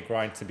Mbappe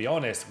grind. To be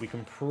honest, we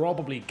can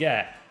probably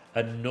get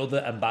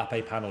another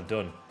Mbappe panel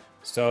done.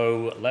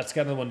 So let's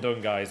get another one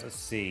done, guys. Let's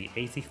see.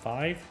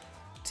 85?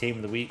 Team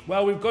of the week.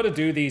 Well, we've got to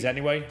do these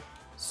anyway.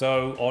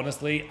 So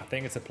honestly, I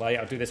think it's a play.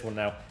 I'll do this one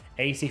now.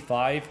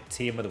 85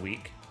 team of the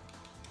week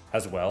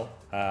as well.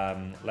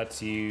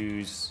 Let's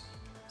use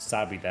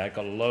Sabi there.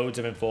 Got loads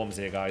of informs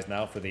here, guys,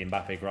 now for the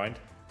Mbappe grind.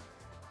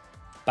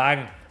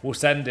 Bang. We'll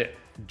send it.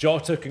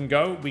 Jota can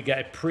go. We get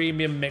a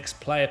premium mixed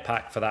player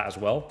pack for that as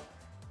well.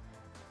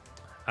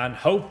 And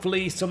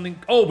hopefully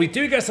something... Oh, we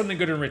do get something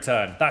good in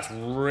return. That's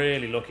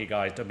really lucky,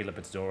 guys. Don't be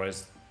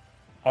Libertadores.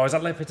 Oh, is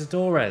that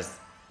Libertadores?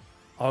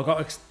 Oh, I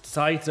got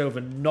excited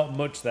over not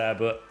much there,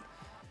 but...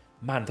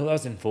 Man, I thought that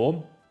was in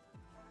form.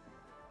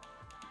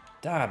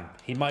 Damn.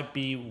 He might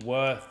be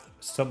worth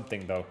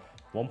something, though.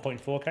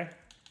 1.4k?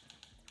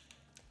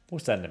 We'll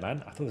send it,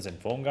 man. I thought it was in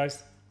form,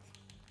 guys.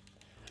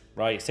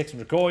 Right,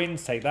 600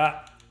 coins. Take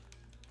that.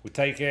 We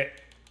take it.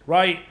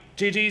 Right,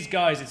 GG's,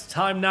 guys. It's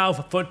time now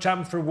for FUT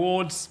Champs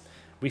rewards.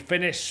 We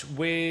finish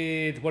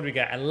with, what do we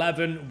get?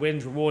 11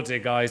 wins rewards here,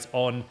 guys,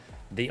 on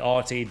the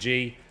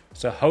RTG.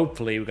 So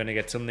hopefully we're going to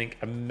get something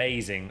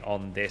amazing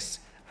on this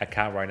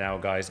account right now,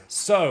 guys.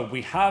 So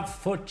we have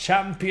FUT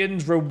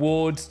Champions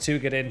rewards to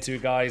get into,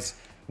 guys.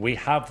 We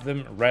have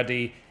them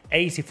ready.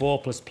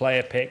 84 plus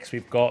player picks.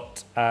 We've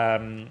got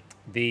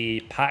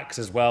the packs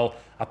as well.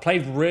 I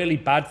played really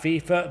bad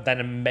FIFA, then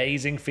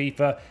amazing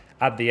FIFA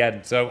at the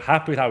end. So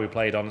happy with how we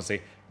played,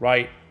 honestly.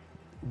 Right,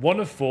 1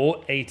 of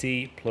 4,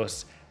 80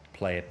 plus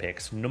player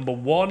picks. Number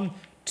 1,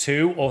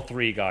 2, or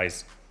 3,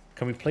 guys.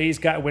 Can we please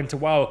get a winter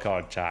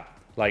wildcard, chat?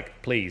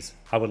 Like, please.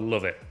 I would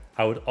love it.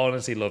 I would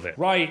honestly love it.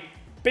 Right,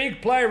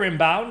 big player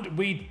inbound.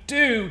 We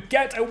do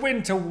get a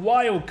winter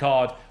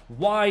wildcard.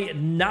 Why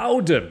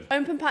Nowdom?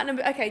 Open pack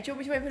number... Okay, do you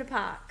want me to open a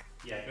pack?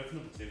 Yeah, go for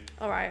number 2.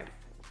 All right.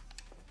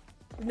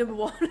 Number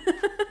 1.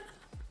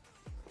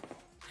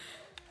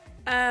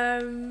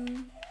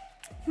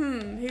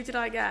 Who did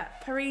I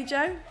get?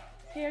 Perijo?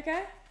 He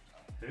okay?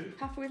 Who?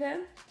 Happy with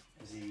him?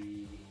 Is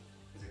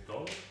it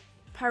gold?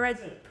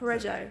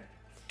 Perijo.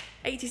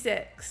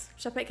 86.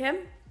 Should I pick him?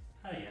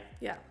 Oh, yeah.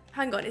 Yeah.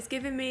 Hang on, it's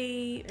giving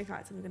me... Okay,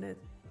 so I'm going to...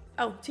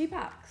 Oh, 2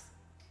 packs.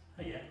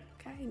 Oh, yeah.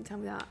 Okay, you didn't tell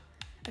me that.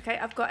 Okay,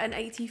 I've got an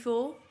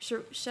 84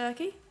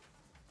 Shirky.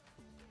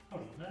 Oh,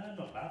 no,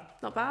 not bad.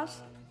 Not bad.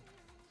 Is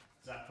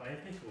that player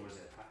pick or is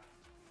it a pack?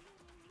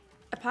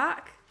 A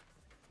pack?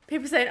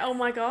 People saying, oh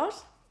my god.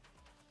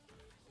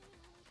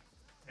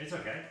 It's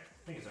okay.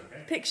 I think it's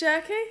okay. Pick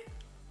Shirky?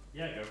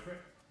 Yeah, go for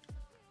it.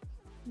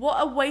 What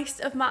a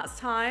waste of Matt's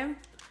time.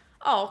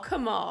 Oh,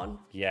 come on.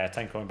 Yeah,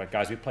 10 coin back.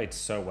 Guys, we played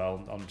so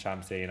well on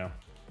Champs here, you know.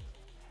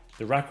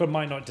 The record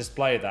might not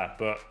display that,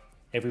 but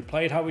if we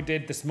played how we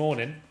did this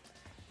morning,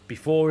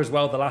 before as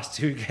well the last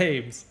 2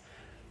 games,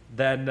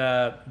 then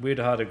we'd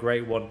have had a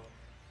great one.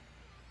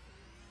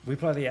 We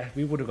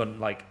would have gone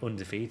like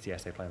undefeated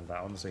yesterday playing with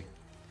that, honestly.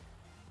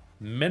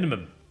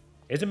 Minimum.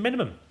 It's a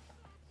minimum.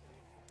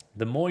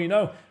 The more you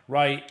know.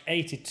 Right,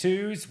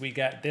 82s. We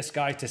get this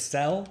guy to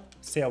sell.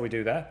 See how we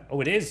do there.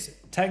 Oh, it is.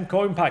 10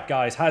 coin pack,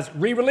 guys. Has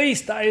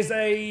re-released. That is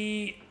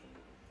a...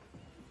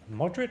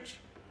 Modric?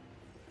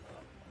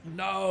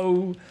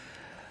 No.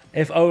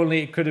 If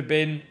only it could have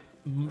been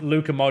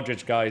Luka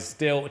Modric, guys.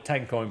 Still,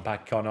 10 coin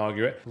pack. Can't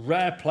argue it.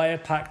 Rare player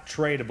pack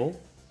tradable.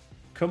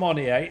 Come on,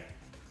 EA.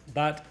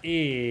 That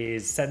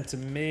is centre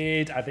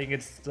mid. I think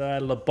it's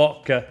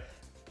Lobotka.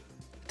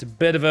 It's a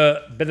bit of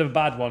a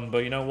bad one,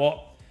 but you know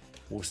what?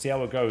 We'll see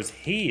how it goes.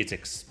 He is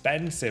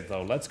expensive,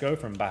 though. Let's go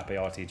for Mbappe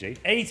RTG.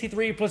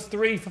 83 plus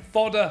 3 for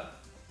fodder.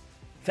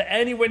 For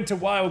any winter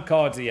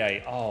wildcards,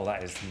 EA. Oh,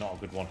 that is not a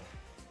good one.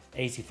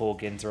 84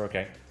 Ginter,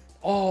 okay.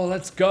 Oh,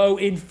 let's go.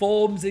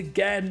 Informs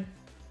again.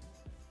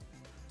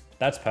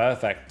 That's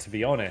perfect. To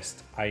be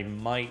honest, I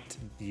might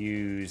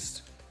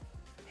use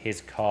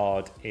his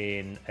card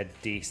in a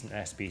decent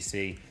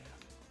SBC.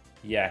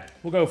 Yeah,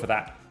 we'll go for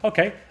that.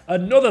 Okay,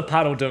 another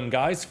panel done,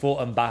 guys, for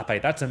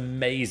Mbappe. That's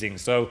amazing.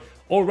 So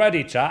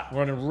already, chat,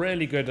 we're on a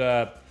really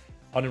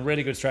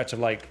good stretch of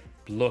like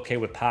luck here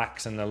with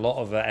packs and a lot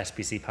of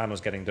SBC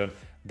panels getting done.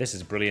 This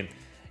is brilliant.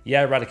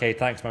 Yeah, Eradicate,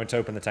 thanks, man, to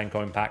open the 10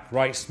 coin pack.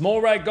 Right, small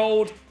red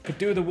gold. Could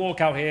do the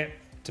walkout here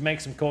to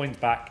make some coins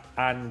back,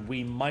 and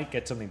we might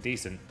get something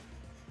decent.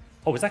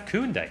 Oh, is that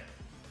Koundé?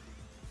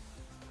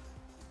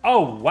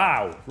 Oh,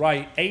 wow.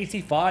 Right,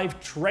 85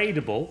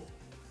 tradable.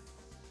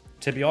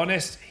 To be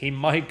honest, he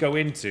might go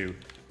into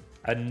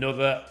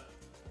another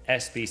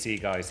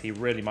SBC, guys. He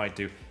really might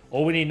do.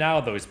 All we need now,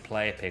 though, is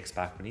player picks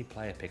back. We need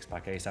player picks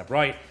back ASAP.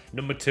 Right,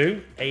 number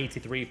 2,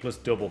 83 plus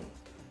double.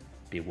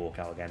 Be a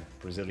walkout again.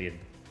 Brazilian.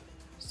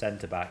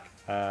 Centre back.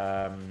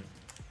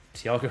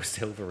 Thiago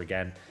Silva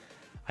again.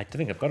 I don't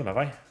think I've got him, have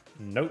I?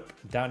 Nope.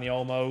 Dani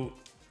Olmo.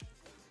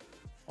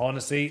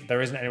 Honestly,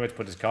 there isn't anywhere to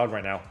put his card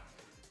right now.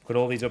 Got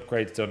all these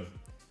upgrades done.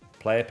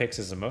 Player picks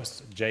is a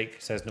must.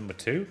 Jake says number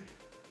 2.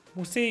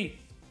 We'll see.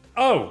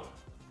 Oh.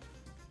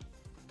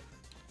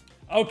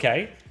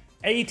 Okay.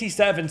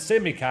 87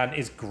 Simican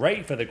is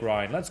great for the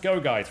grind. Let's go,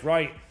 guys.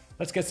 Right.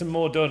 Let's get some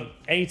more done.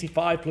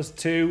 85 plus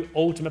 2.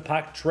 Ultimate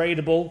pack.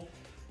 Tradable.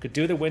 Could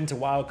do the winter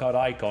wildcard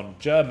icon.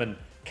 German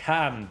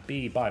can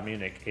be Bayern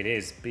Munich. It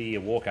is. Be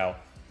a walkout.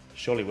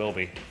 Surely will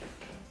be.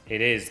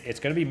 It is. It's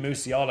going to be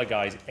Musiala,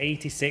 guys.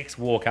 86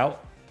 walkout.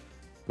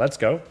 Let's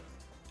go.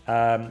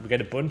 We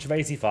get a bunch of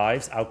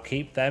 85s. I'll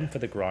keep them for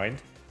the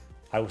grind.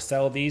 I will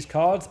sell these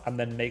cards and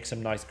then make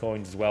some nice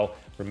coins as well.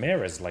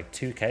 Ramirez, like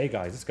 2k,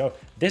 guys. Let's go.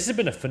 This has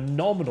been a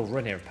phenomenal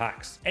run here of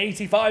packs.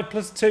 85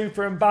 plus 2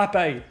 for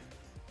Mbappe.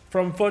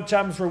 From FUT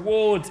Champs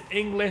Rewards.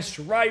 English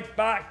right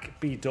back.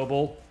 Be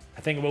double.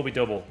 I think it will be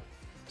double.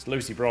 It's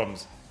Lucy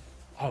Bronze.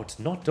 Oh, it's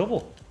not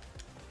double.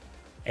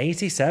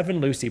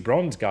 87 Lucy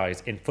Bronze,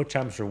 guys, in FUT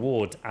Champs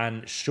Rewards.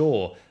 And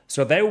sure.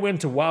 So they will win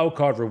to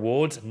wildcard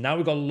rewards. Now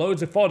we've got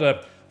loads of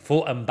fodder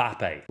for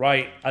Mbappe.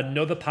 Right,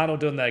 another panel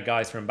done there,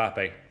 guys, for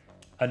Mbappe.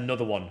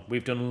 Another one.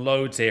 We've done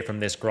loads here from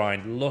this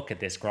grind. Look at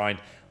this grind.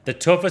 The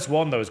toughest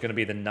one, though, is going to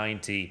be the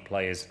 90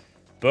 players.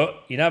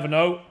 But you never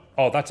know.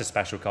 Oh, that's a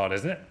special card,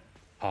 isn't it?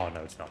 Oh,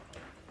 no, it's not.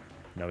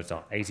 No, it's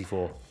not.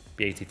 84.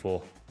 Be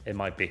 84. It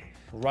might be.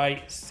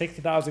 Right,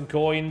 60,000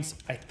 coins.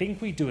 I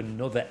think we do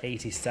another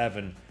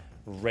 87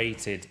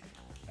 rated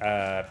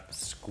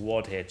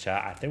squad here,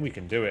 chat. I think we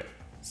can do it.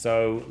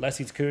 So,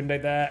 Leslie's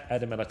Koundé there.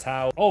 Eder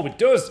Militao. Oh, it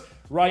does.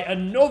 Right,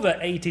 another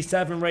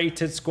 87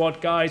 rated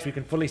squad, guys. We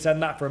can fully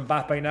send that for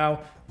Mbappe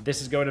now.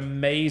 This is going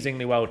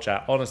amazingly well,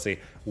 chat. Honestly,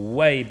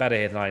 way better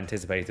here than I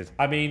anticipated.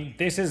 I mean,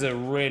 this is a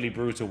really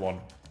brutal one.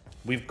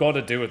 We've got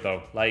to do it,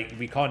 though. Like,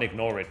 we can't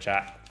ignore it,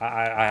 chat.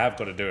 I have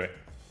got to do it.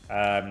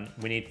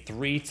 We need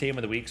 3 Team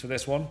of the Weeks for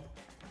this one.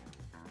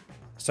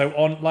 So,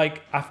 on,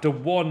 like, after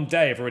one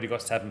day, I've already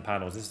got 7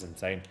 panels. This is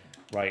insane.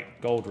 Right,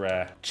 gold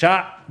rare.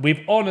 Chat,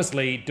 we've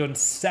honestly done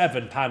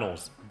 7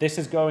 panels. This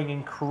is going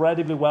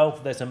incredibly well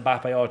for this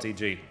Mbappe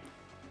RTG.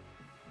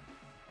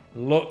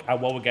 Look at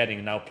what we're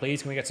getting. Now,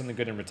 please, can we get something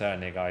good in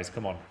return here, guys?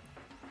 Come on.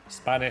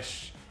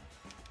 Spanish.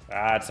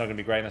 Ah, it's not going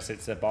to be great unless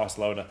it's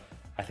Barcelona.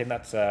 I think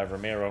that's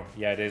Ramiro.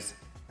 Yeah, it is.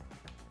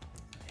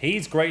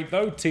 He's great,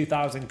 though.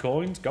 2,000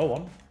 coins. Go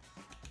on.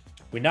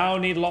 We now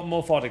need a lot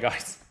more fodder,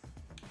 guys.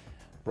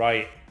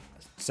 Right.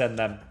 Send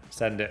them.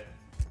 Send it.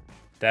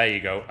 There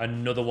you go.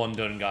 Another one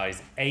done,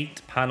 guys.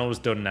 8 panels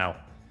done now.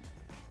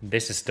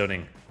 This is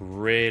stunning.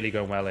 Really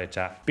going well here,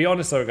 chat. Be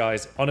honest though,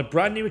 guys. On a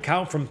brand new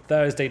account from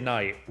Thursday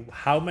night,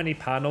 how many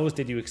panels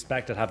did you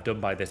expect to have done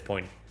by this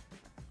point?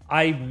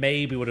 I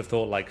maybe would have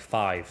thought like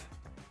 5.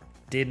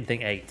 Didn't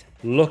think 8.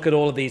 Look at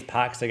all of these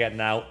packs I get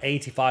now.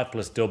 85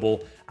 plus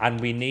double. And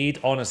we need,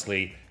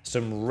 honestly,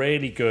 some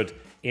really good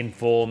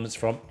informs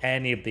from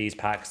any of these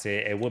packs here.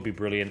 It would be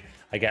brilliant.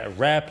 I get a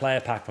rare player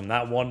pack from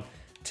that one.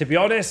 To be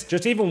honest,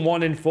 just even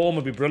one inform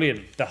would be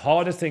brilliant. The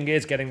hardest thing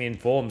is getting the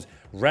informs.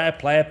 Rare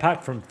player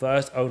pack from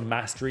First Own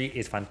Mastery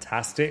is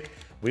fantastic.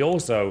 We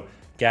also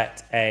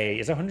get a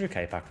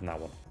 100k pack from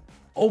that one.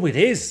 Oh, it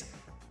is.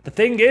 The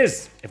thing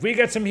is, if we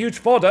get some huge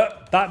fodder,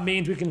 that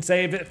means we can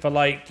save it for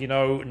like, you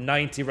know,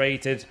 90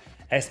 rated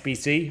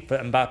SBC for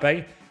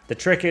Mbappe. The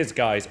trick is,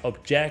 guys,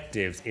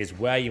 objectives is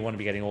where you want to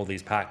be getting all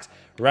these packs.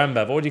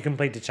 Remember, I've already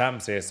completed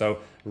champs here, so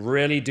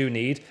really do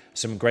need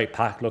some great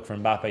pack luck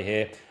from Mbappe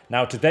here.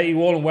 Now, to date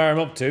you all and where I'm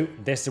up to,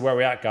 this is where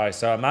we're at, guys.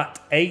 So I'm at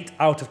 8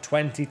 out of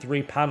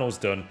 23 panels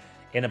done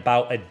in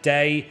about a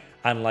day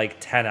and like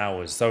 10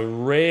 hours. So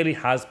really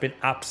has been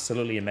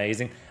absolutely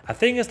amazing. I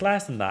think it's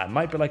less than that. It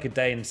might be like a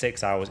day and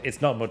 6 hours.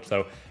 It's not much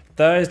though.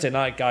 Thursday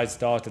night, guys,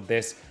 started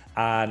this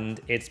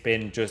and it's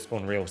been just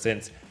unreal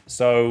since.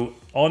 So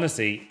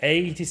honestly,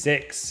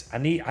 86. I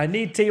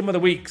need Team of the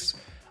Weeks.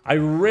 I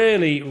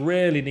really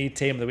need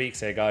Team of the Weeks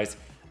here, guys.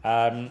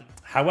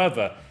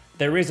 However,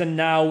 there is a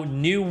now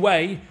new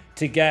way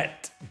to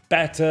get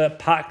better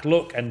pack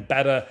luck and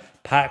better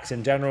packs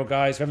in general,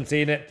 guys. If you haven't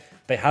seen it,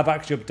 they have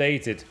actually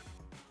updated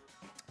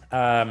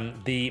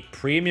the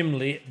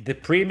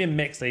premium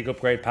mixed league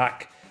upgrade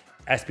pack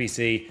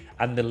SBC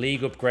and the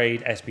league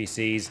upgrade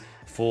SBCs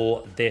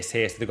for this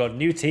here. So they've got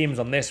new teams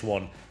on this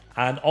one.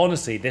 And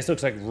honestly, this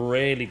looks like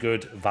really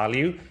good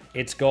value.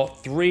 It's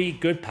got 3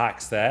 good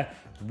packs there.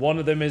 One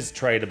of them is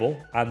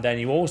tradable. And then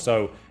you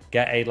also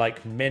get a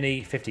like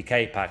mini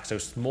 50k pack. So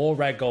small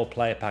red gold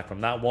player pack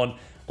from that one.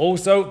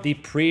 Also, the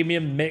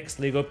premium mixed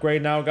league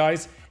upgrade now,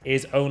 guys,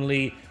 is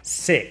only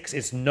 6.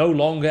 It's no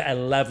longer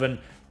 11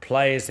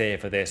 players here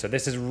for this. So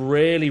this is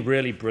really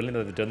brilliant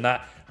that they've done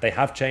that. They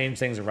have changed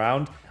things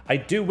around. I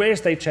do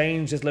wish they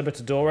changed this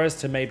Libertadores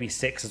to maybe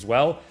 6 as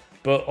well.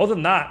 But other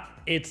than that,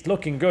 it's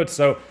looking good.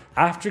 So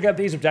after you get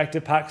these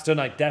objective packs done,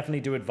 I definitely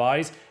do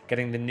advise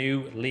getting the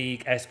new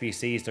league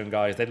SBCs done,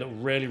 guys. They look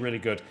really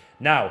good.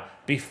 Now,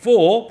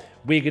 before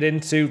we get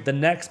into the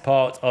next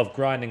part of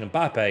grinding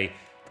Mbappe,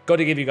 got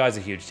to give you guys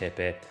a huge tip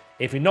here.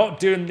 If you're not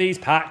doing these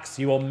packs,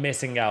 you are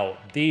missing out.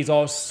 These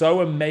are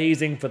so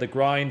amazing for the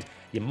grind.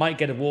 You might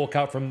get a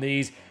walkout from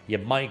these. You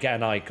might get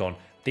an icon.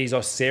 These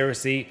are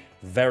seriously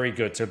very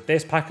good. So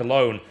this pack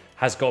alone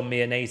has got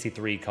me an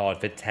 83 card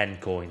for 10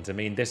 coins. I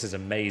mean, this is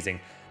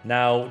amazing.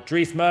 Now,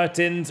 Dries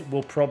Mertens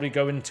will probably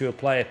go into a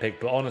player pick,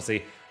 but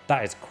honestly,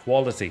 that is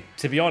quality.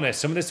 To be honest,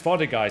 some of this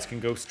fodder, guys, can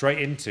go straight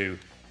into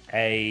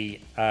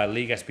a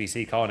League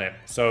SBC, can't it?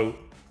 So,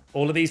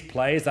 all of these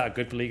players that are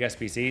good for League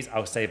SBCs,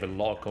 I'll save a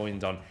lot of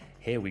coins on.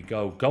 Here we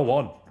go. Go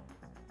on.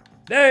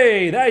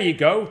 Hey, there you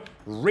go.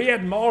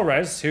 Riyad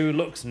Mahrez, who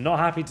looks not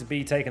happy to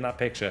be taking that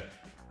picture.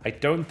 I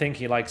don't think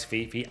he likes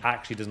FIFA. He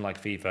actually doesn't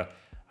like FIFA.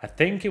 I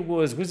think it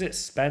was it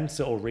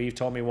Spencer or Reeve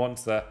told me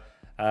once that,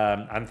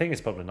 I think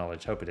it's public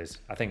knowledge, hope it is,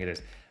 I think it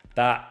is,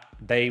 that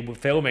they were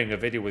filming a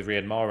video with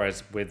Riyad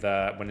Mahrez with,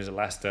 when he was at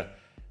Leicester,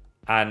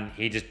 and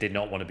he just did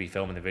not want to be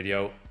filming the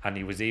video, and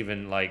he was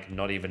even, like,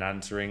 not even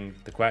answering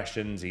the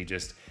questions. He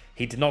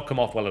did not come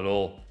off well at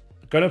all.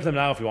 Go up to them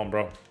now if you want,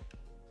 bro.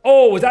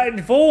 Oh, was that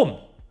in form?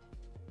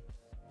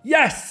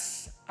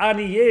 Yes! And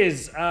he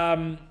is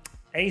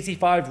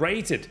 85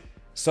 rated.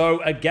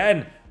 So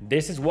again,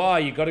 this is why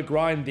you got to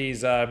grind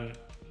these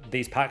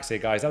packs here,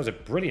 guys. That was a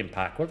brilliant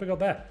pack. What have we got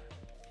there?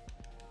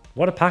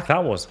 What a pack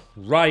that was.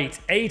 Right,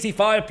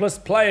 85 plus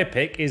player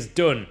pick is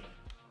done.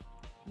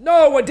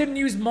 No, I didn't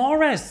use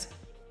Mahrez.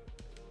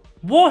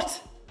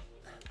 What?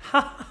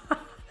 How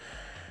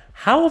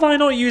have I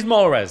not used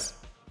Mahrez?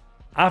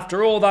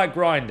 After all that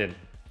grinding.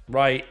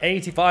 Right,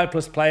 85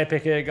 plus player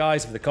pick here,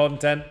 guys, for the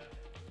content.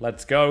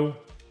 Let's go.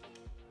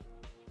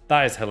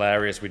 That is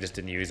hilarious. We just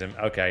didn't use him.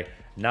 Okay,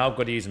 now I've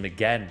got to use him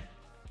again.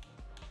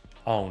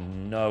 Oh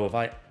no,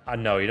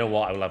 no, you know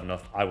what? I will have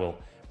enough. I will.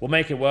 We'll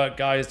make it work,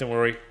 guys. Don't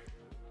worry.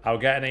 I'll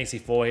get an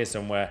 84 here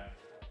somewhere.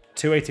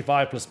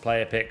 285 plus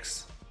player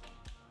picks.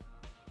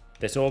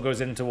 This all goes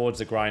in towards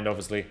the grind,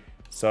 obviously.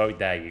 So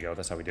there you go.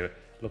 That's how we do it.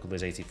 Look at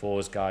those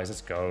 84s, guys.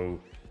 Let's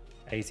go.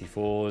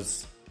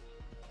 84s.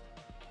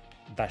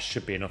 That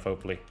should be enough,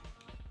 hopefully.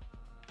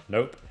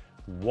 Nope.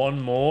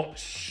 One more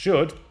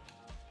should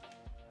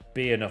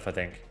be enough, I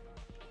think.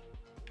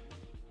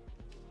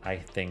 I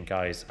think,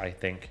 guys. I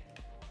think.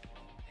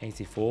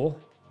 84.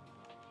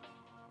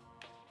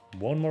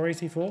 One more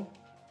 84?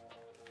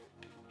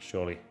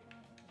 Surely.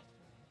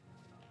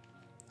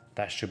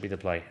 That should be the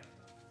play.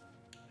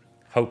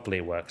 Hopefully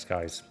it works,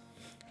 guys.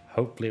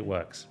 Hopefully it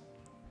works.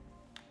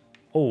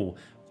 Oh,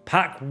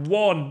 pack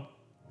one.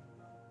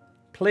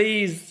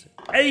 Please.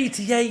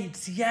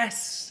 88.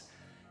 Yes.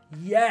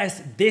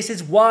 Yes. This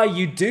is why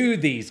you do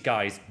these,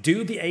 guys.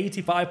 Do the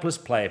 85 plus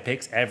player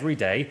picks every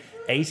day.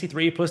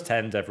 83 plus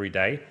 10s every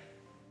day.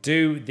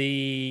 Do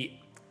the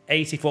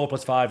 84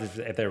 plus 5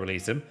 if they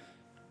release them.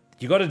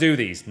 You got to do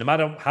these. No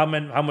matter how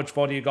much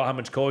fodder you got, how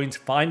much coins,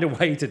 find a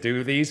way to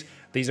do these.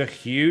 These are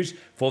huge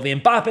for the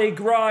Mbappe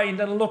grind.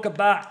 And look at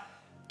that.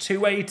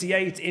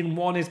 288 in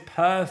one is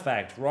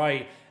perfect.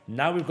 Right.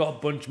 Now we've got a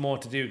bunch more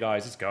to do,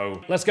 guys. Let's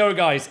go. Let's go,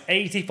 guys.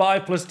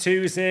 85 plus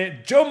 2s here.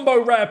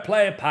 Jumbo rare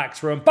player packs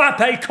for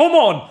Mbappe. Come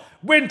on.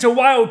 Winter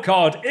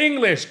wildcard.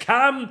 English.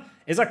 Cam.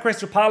 Is that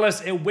Crystal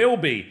Palace? It will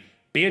be.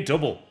 Be a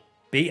double.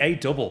 Be a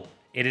double.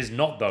 It is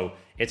not, though.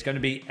 It's going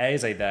to be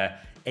Eze there.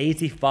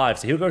 85.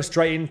 So he'll go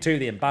straight into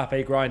the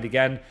Mbappe grind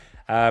again.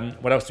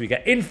 What else do we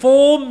get?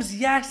 Informs.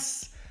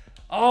 Yes.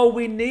 Oh,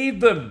 we need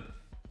them.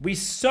 We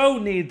so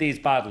need these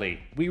badly.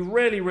 We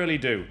really, really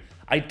do.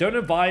 I don't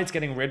advise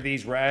getting rid of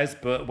these rares,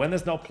 but when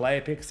there's no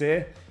player picks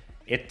here,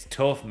 it's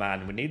tough,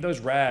 man. We need those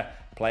rare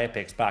player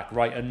picks back.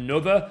 Right,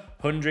 another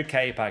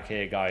 100k pack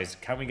here, guys.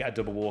 Can we get a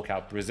double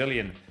walkout?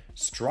 Brazilian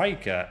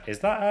striker. Is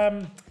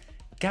that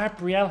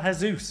Gabriel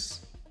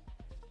Jesus?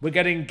 We're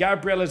getting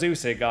Gabriel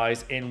Jesus here,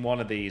 guys, in one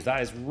of these.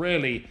 That is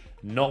really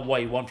not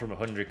what you want from a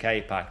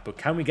 100k pack, but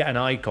can we get an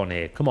icon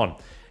here? Come on.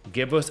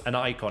 Give us an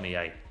icon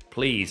here.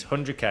 Please,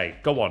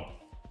 100k. Go on.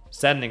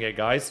 Sending it,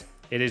 guys.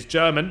 It is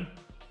German.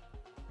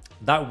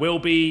 That will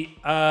be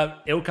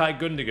Ilkay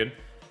Gundogan.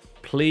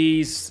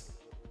 Please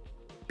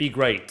be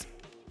great.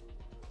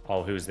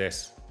 Oh, who's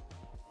this?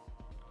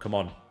 Come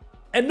on.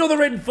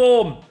 Another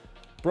inform.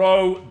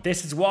 Bro,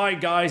 this is why,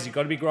 guys, you've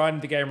got to be grinding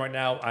the game right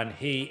now. And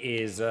he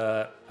is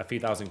a few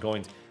thousand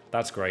coins.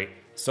 That's great.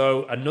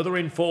 So, another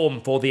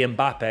inform for the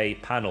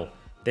Mbappe panel.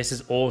 This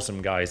is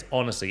awesome, guys.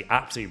 Honestly,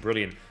 absolutely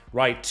brilliant.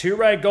 Right, 2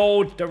 rare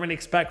gold. Don't really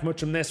expect much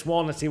from this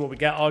one. Let's see what we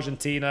get.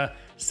 Argentina,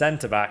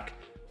 centre-back.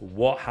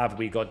 What have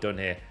we got done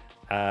here?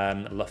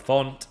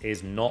 Lafont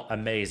is not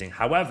amazing.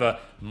 However,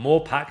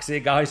 more packs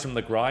here, guys, from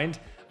the grind.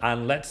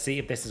 And let's see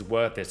if this is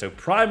worth it. So,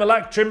 Prime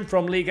Electrum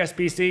from League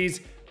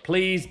SBCs.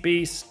 Please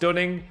be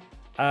stunning.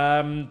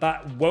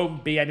 That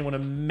won't be anyone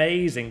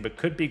amazing, but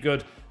could be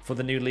good for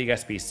the new League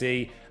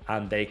SBC.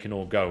 And they can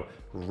all go.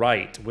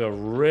 Right, we're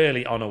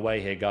really on our way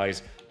here,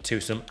 guys, to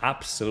some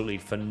absolutely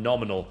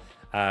phenomenal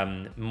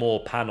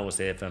more panels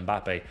here for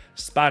Mbappe.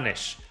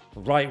 Spanish,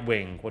 right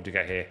wing. What do you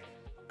get here?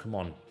 Come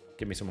on,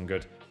 give me someone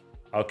good.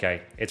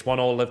 Okay, it's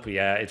 1-1.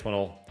 Yeah, it's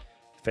 1-1.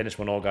 Finish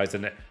 1-1, guys,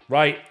 isn't it?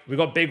 Right, we've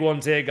got big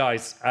ones here,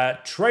 guys.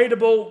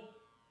 Tradable.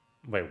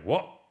 Wait,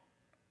 what?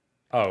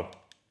 Oh. I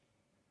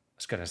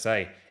was going to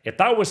say, if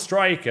that was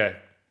striker,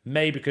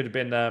 maybe could have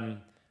been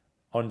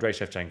Andrei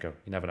Shevchenko.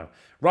 You never know.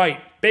 Right,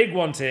 big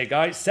ones here,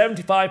 guys.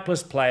 75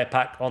 plus player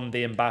pack on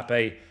the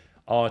Mbappe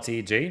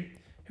RTG.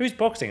 Who's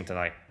boxing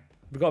tonight?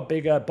 We've got a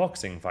big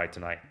boxing fight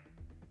tonight.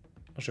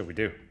 Not sure if we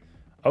do.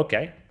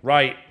 Okay,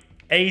 right.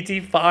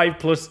 85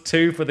 plus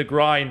 2 for the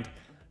grind.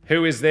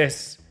 Who is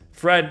this?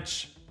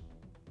 French.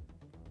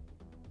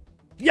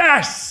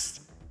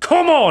 Yes!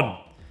 Come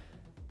on!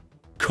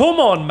 Come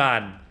on,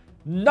 man.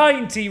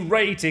 90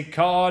 rated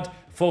card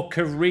for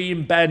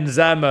Karim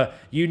Benzema.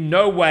 You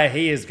know where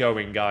he is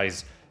going,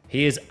 guys.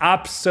 He is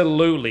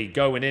absolutely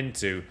going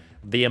into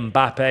the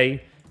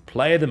Mbappe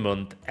Player of the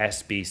Month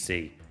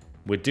SBC.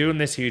 We're doing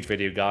this huge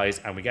video, guys,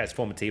 and we get his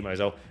former teammate as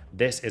well.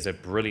 This is a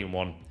brilliant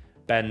one.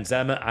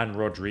 Benzema and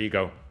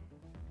Rodrigo.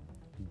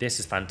 This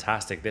is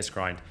fantastic, this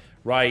grind.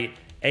 Right,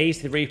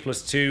 83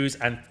 plus 2s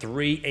and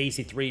 3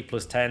 83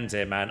 plus 10s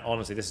here, man.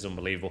 Honestly, this is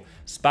unbelievable.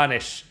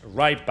 Spanish,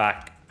 right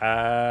back.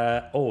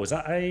 Oh, is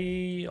that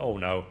a... Oh,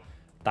 no.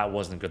 That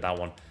wasn't good, that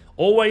one.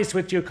 Always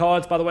switch your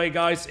cards, by the way,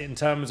 guys, in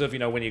terms of, you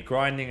know, when you're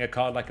grinding a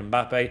card like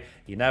Mbappe,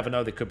 you never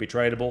know, they could be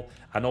tradable.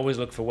 And always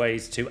look for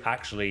ways to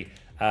actually,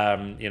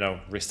 you know,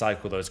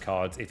 recycle those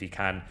cards if you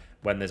can,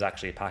 when there's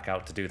actually a pack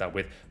out to do that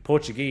with.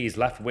 Portuguese,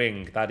 left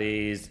wing, that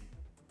is...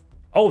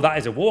 Oh, that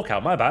is a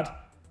walkout, my bad.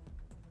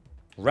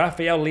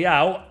 Rafael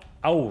Leao.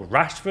 Oh,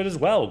 Rashford as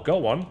well.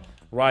 Go on.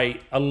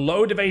 Right, a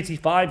load of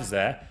 85s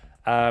there.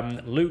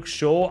 Luke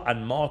Shaw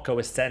and Marco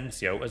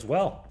Asensio as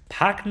well.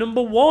 Pack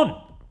number 1.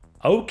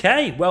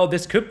 Okay, well,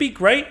 this could be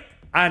great.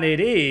 And it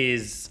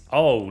is...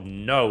 Oh,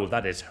 no,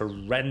 that is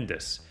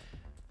horrendous.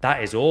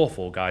 That is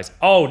awful, guys.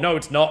 Oh, no,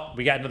 it's not.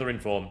 We get another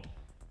inform.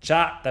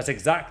 Chat, that's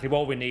exactly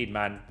what we need,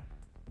 man.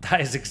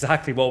 That is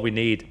exactly what we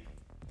need.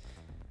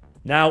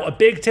 Now, a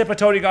big tip I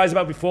told you guys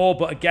about before,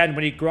 but again,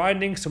 when you're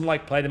grinding something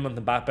like Play the Month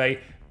Mbappe,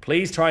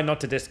 please try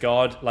not to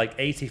discard, like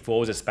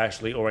 84s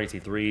especially, or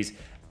 83s.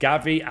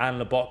 Gavi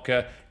and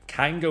Lobotka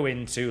can go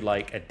into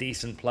like a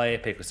decent player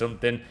pick or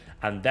something,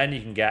 and then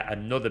you can get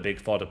another big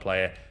fodder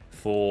player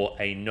for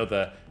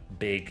another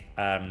big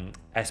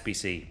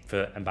SBC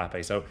for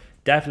Mbappe. So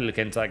definitely look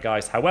into that,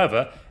 guys.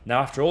 However, now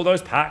after all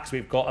those packs,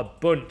 we've got a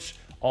bunch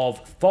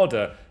of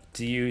fodder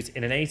to use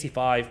in an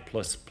 85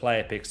 plus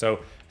player pick.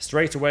 So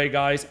straight away,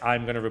 guys,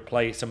 I'm going to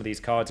replace some of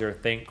these cards here, I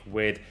think,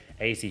 with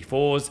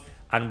 84s,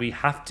 and we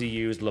have to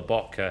use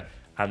Lobotka,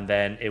 and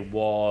then it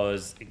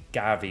was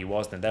Gavi,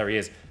 wasn't it? There he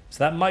is.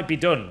 So that might be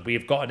done.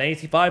 We've got an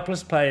 85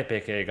 plus player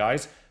pick here,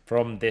 guys,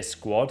 from this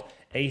squad.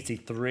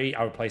 83,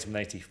 I'll replace him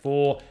with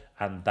 84,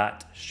 and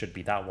that should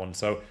be that one.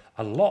 So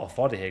a lot of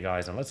fodder here,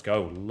 guys, and let's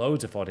go.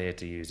 Loads of fodder here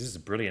to use. This is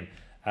brilliant.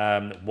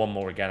 One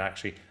more again,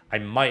 actually. I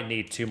might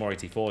need 2 more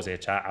 84s here,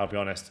 chat. I'll be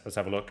honest. Let's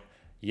have a look.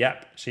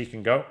 Yep, she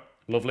can go.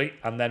 Lovely.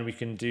 And then we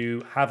can do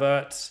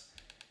Havertz,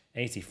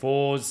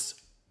 84s.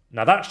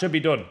 Now that should be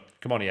done.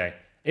 Come on, EA.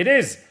 It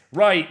is.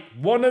 Right.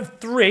 1 of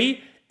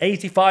 3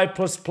 85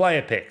 plus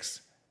player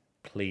picks.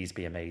 Please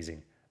be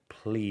amazing.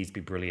 Please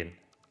be brilliant.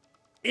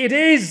 It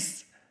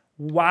is.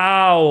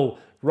 Wow.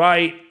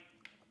 Right.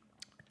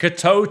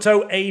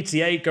 Katoto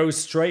 88 goes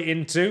straight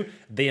into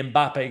the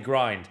Mbappe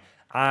grind.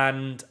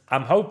 And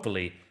I'm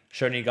hopefully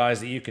showing you guys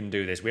that you can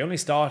do this. We only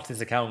started this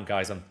account,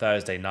 guys, on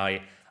Thursday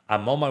night.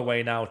 I'm on my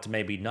way now to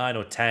maybe 9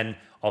 or 10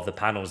 of the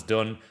panels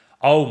done.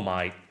 Oh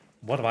my,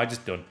 what have I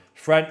just done?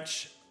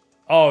 French.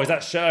 Oh, is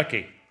that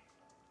Shirky?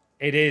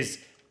 It is.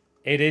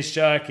 It is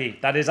Shirky.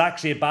 That is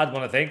actually a bad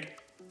one, I think.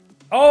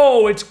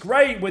 Oh, it's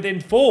great with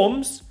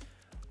informs.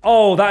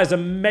 Oh, that is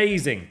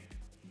amazing.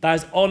 That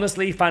is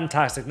honestly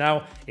fantastic.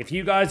 Now, if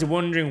you guys are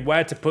wondering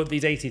where to put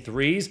these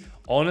 83s,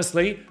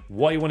 honestly,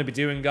 what you want to be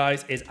doing,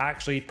 guys, is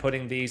actually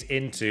putting these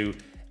into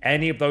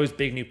any of those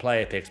big new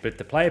player picks. But if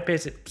the player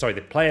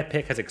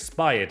pick has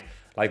expired,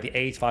 like the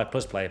 85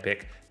 plus player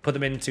pick, put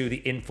them into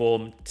the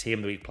inform team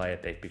of the week player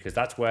pick, because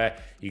that's where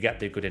you get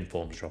the good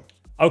informs from.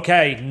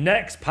 Okay,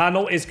 next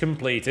panel is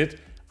completed.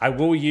 I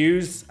will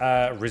use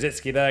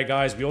Rosicki there,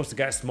 guys. We also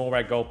get a small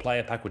red gold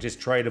player pack, which is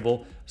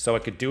tradable, so I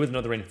could do with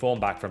another inform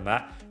back from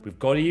that. We've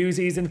got to use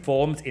these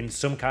informs in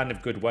some kind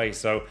of good way,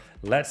 so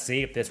let's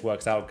see if this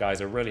works out,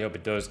 guys. I really hope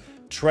it does.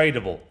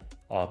 Tradable.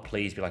 Oh,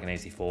 please be like an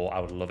 84. I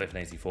would love it for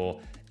an 84.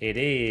 It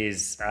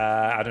is,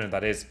 I don't know what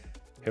that is.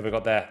 Who have we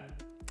got there?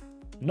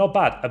 Not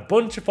bad. A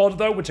bunch of fodder,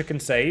 though, which I can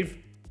save.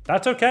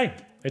 That's okay.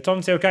 It's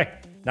honestly okay.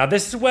 Now,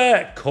 this is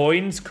where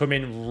coins come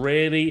in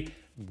really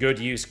good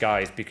use,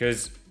 guys,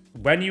 because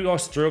when you are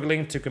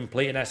struggling to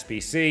complete an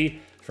SBC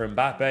for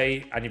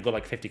Mbappe and you've got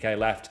like 50k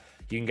left,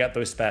 you can get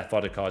those spare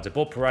fodder cards. I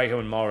bought Parejo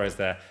and Mahrez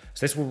there,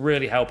 so this will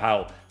really help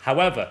out.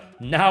 However,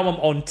 now I'm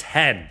on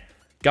 10.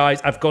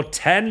 Guys, I've got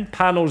 10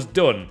 panels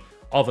done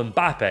of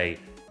Mbappe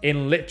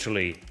in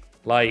literally,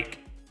 like,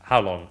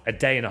 how long? A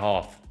day and a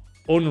half.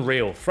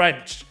 Unreal.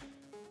 French.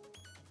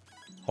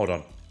 Hold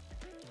on.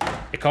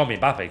 It can't be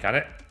Mbappe, can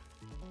it?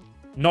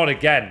 Not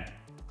again.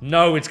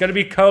 No, it's going to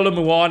be Kolo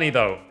Muani,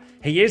 though.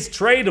 He is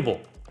tradable.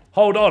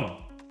 Hold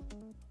on.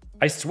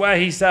 I swear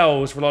he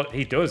sells for a lot.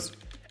 He does.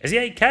 Is he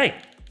 8k?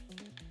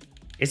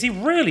 Is he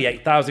really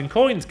 8,000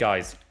 coins,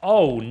 guys?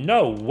 Oh,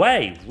 no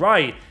way.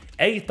 Right.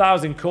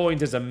 8,000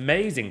 coins is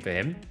amazing for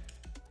him.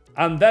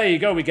 And there you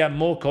go. We get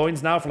more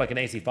coins now for like an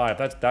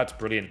 85. That's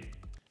brilliant.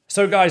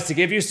 So guys, to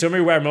give you a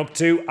summary where I'm up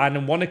to, and I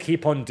want to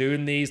keep on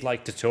doing these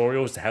like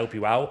tutorials to help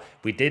you out.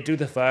 We did do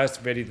the first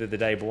video of the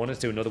day, but I want to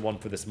do another one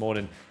for this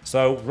morning.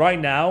 So right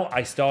now,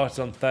 I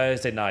started on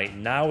Thursday night.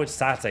 Now it's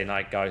Saturday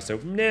night, guys. So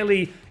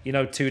nearly,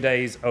 2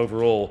 days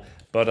overall,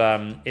 but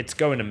it's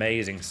going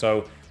amazing.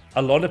 So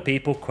a lot of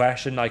people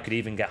question I could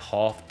even get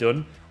half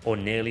done or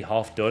nearly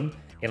half done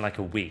in like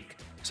a week.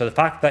 So the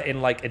fact that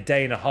in like a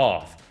day and a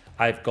half,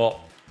 I've got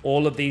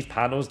all of these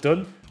panels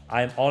done,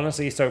 I'm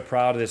honestly so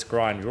proud of this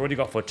grind. We've already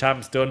got 4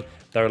 champs done.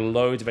 There are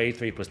loads of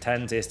 83 plus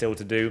 10s here still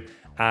to do.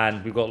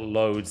 And we've got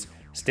loads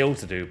still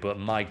to do. But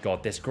my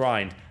God, this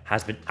grind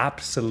has been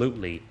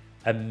absolutely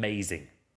amazing.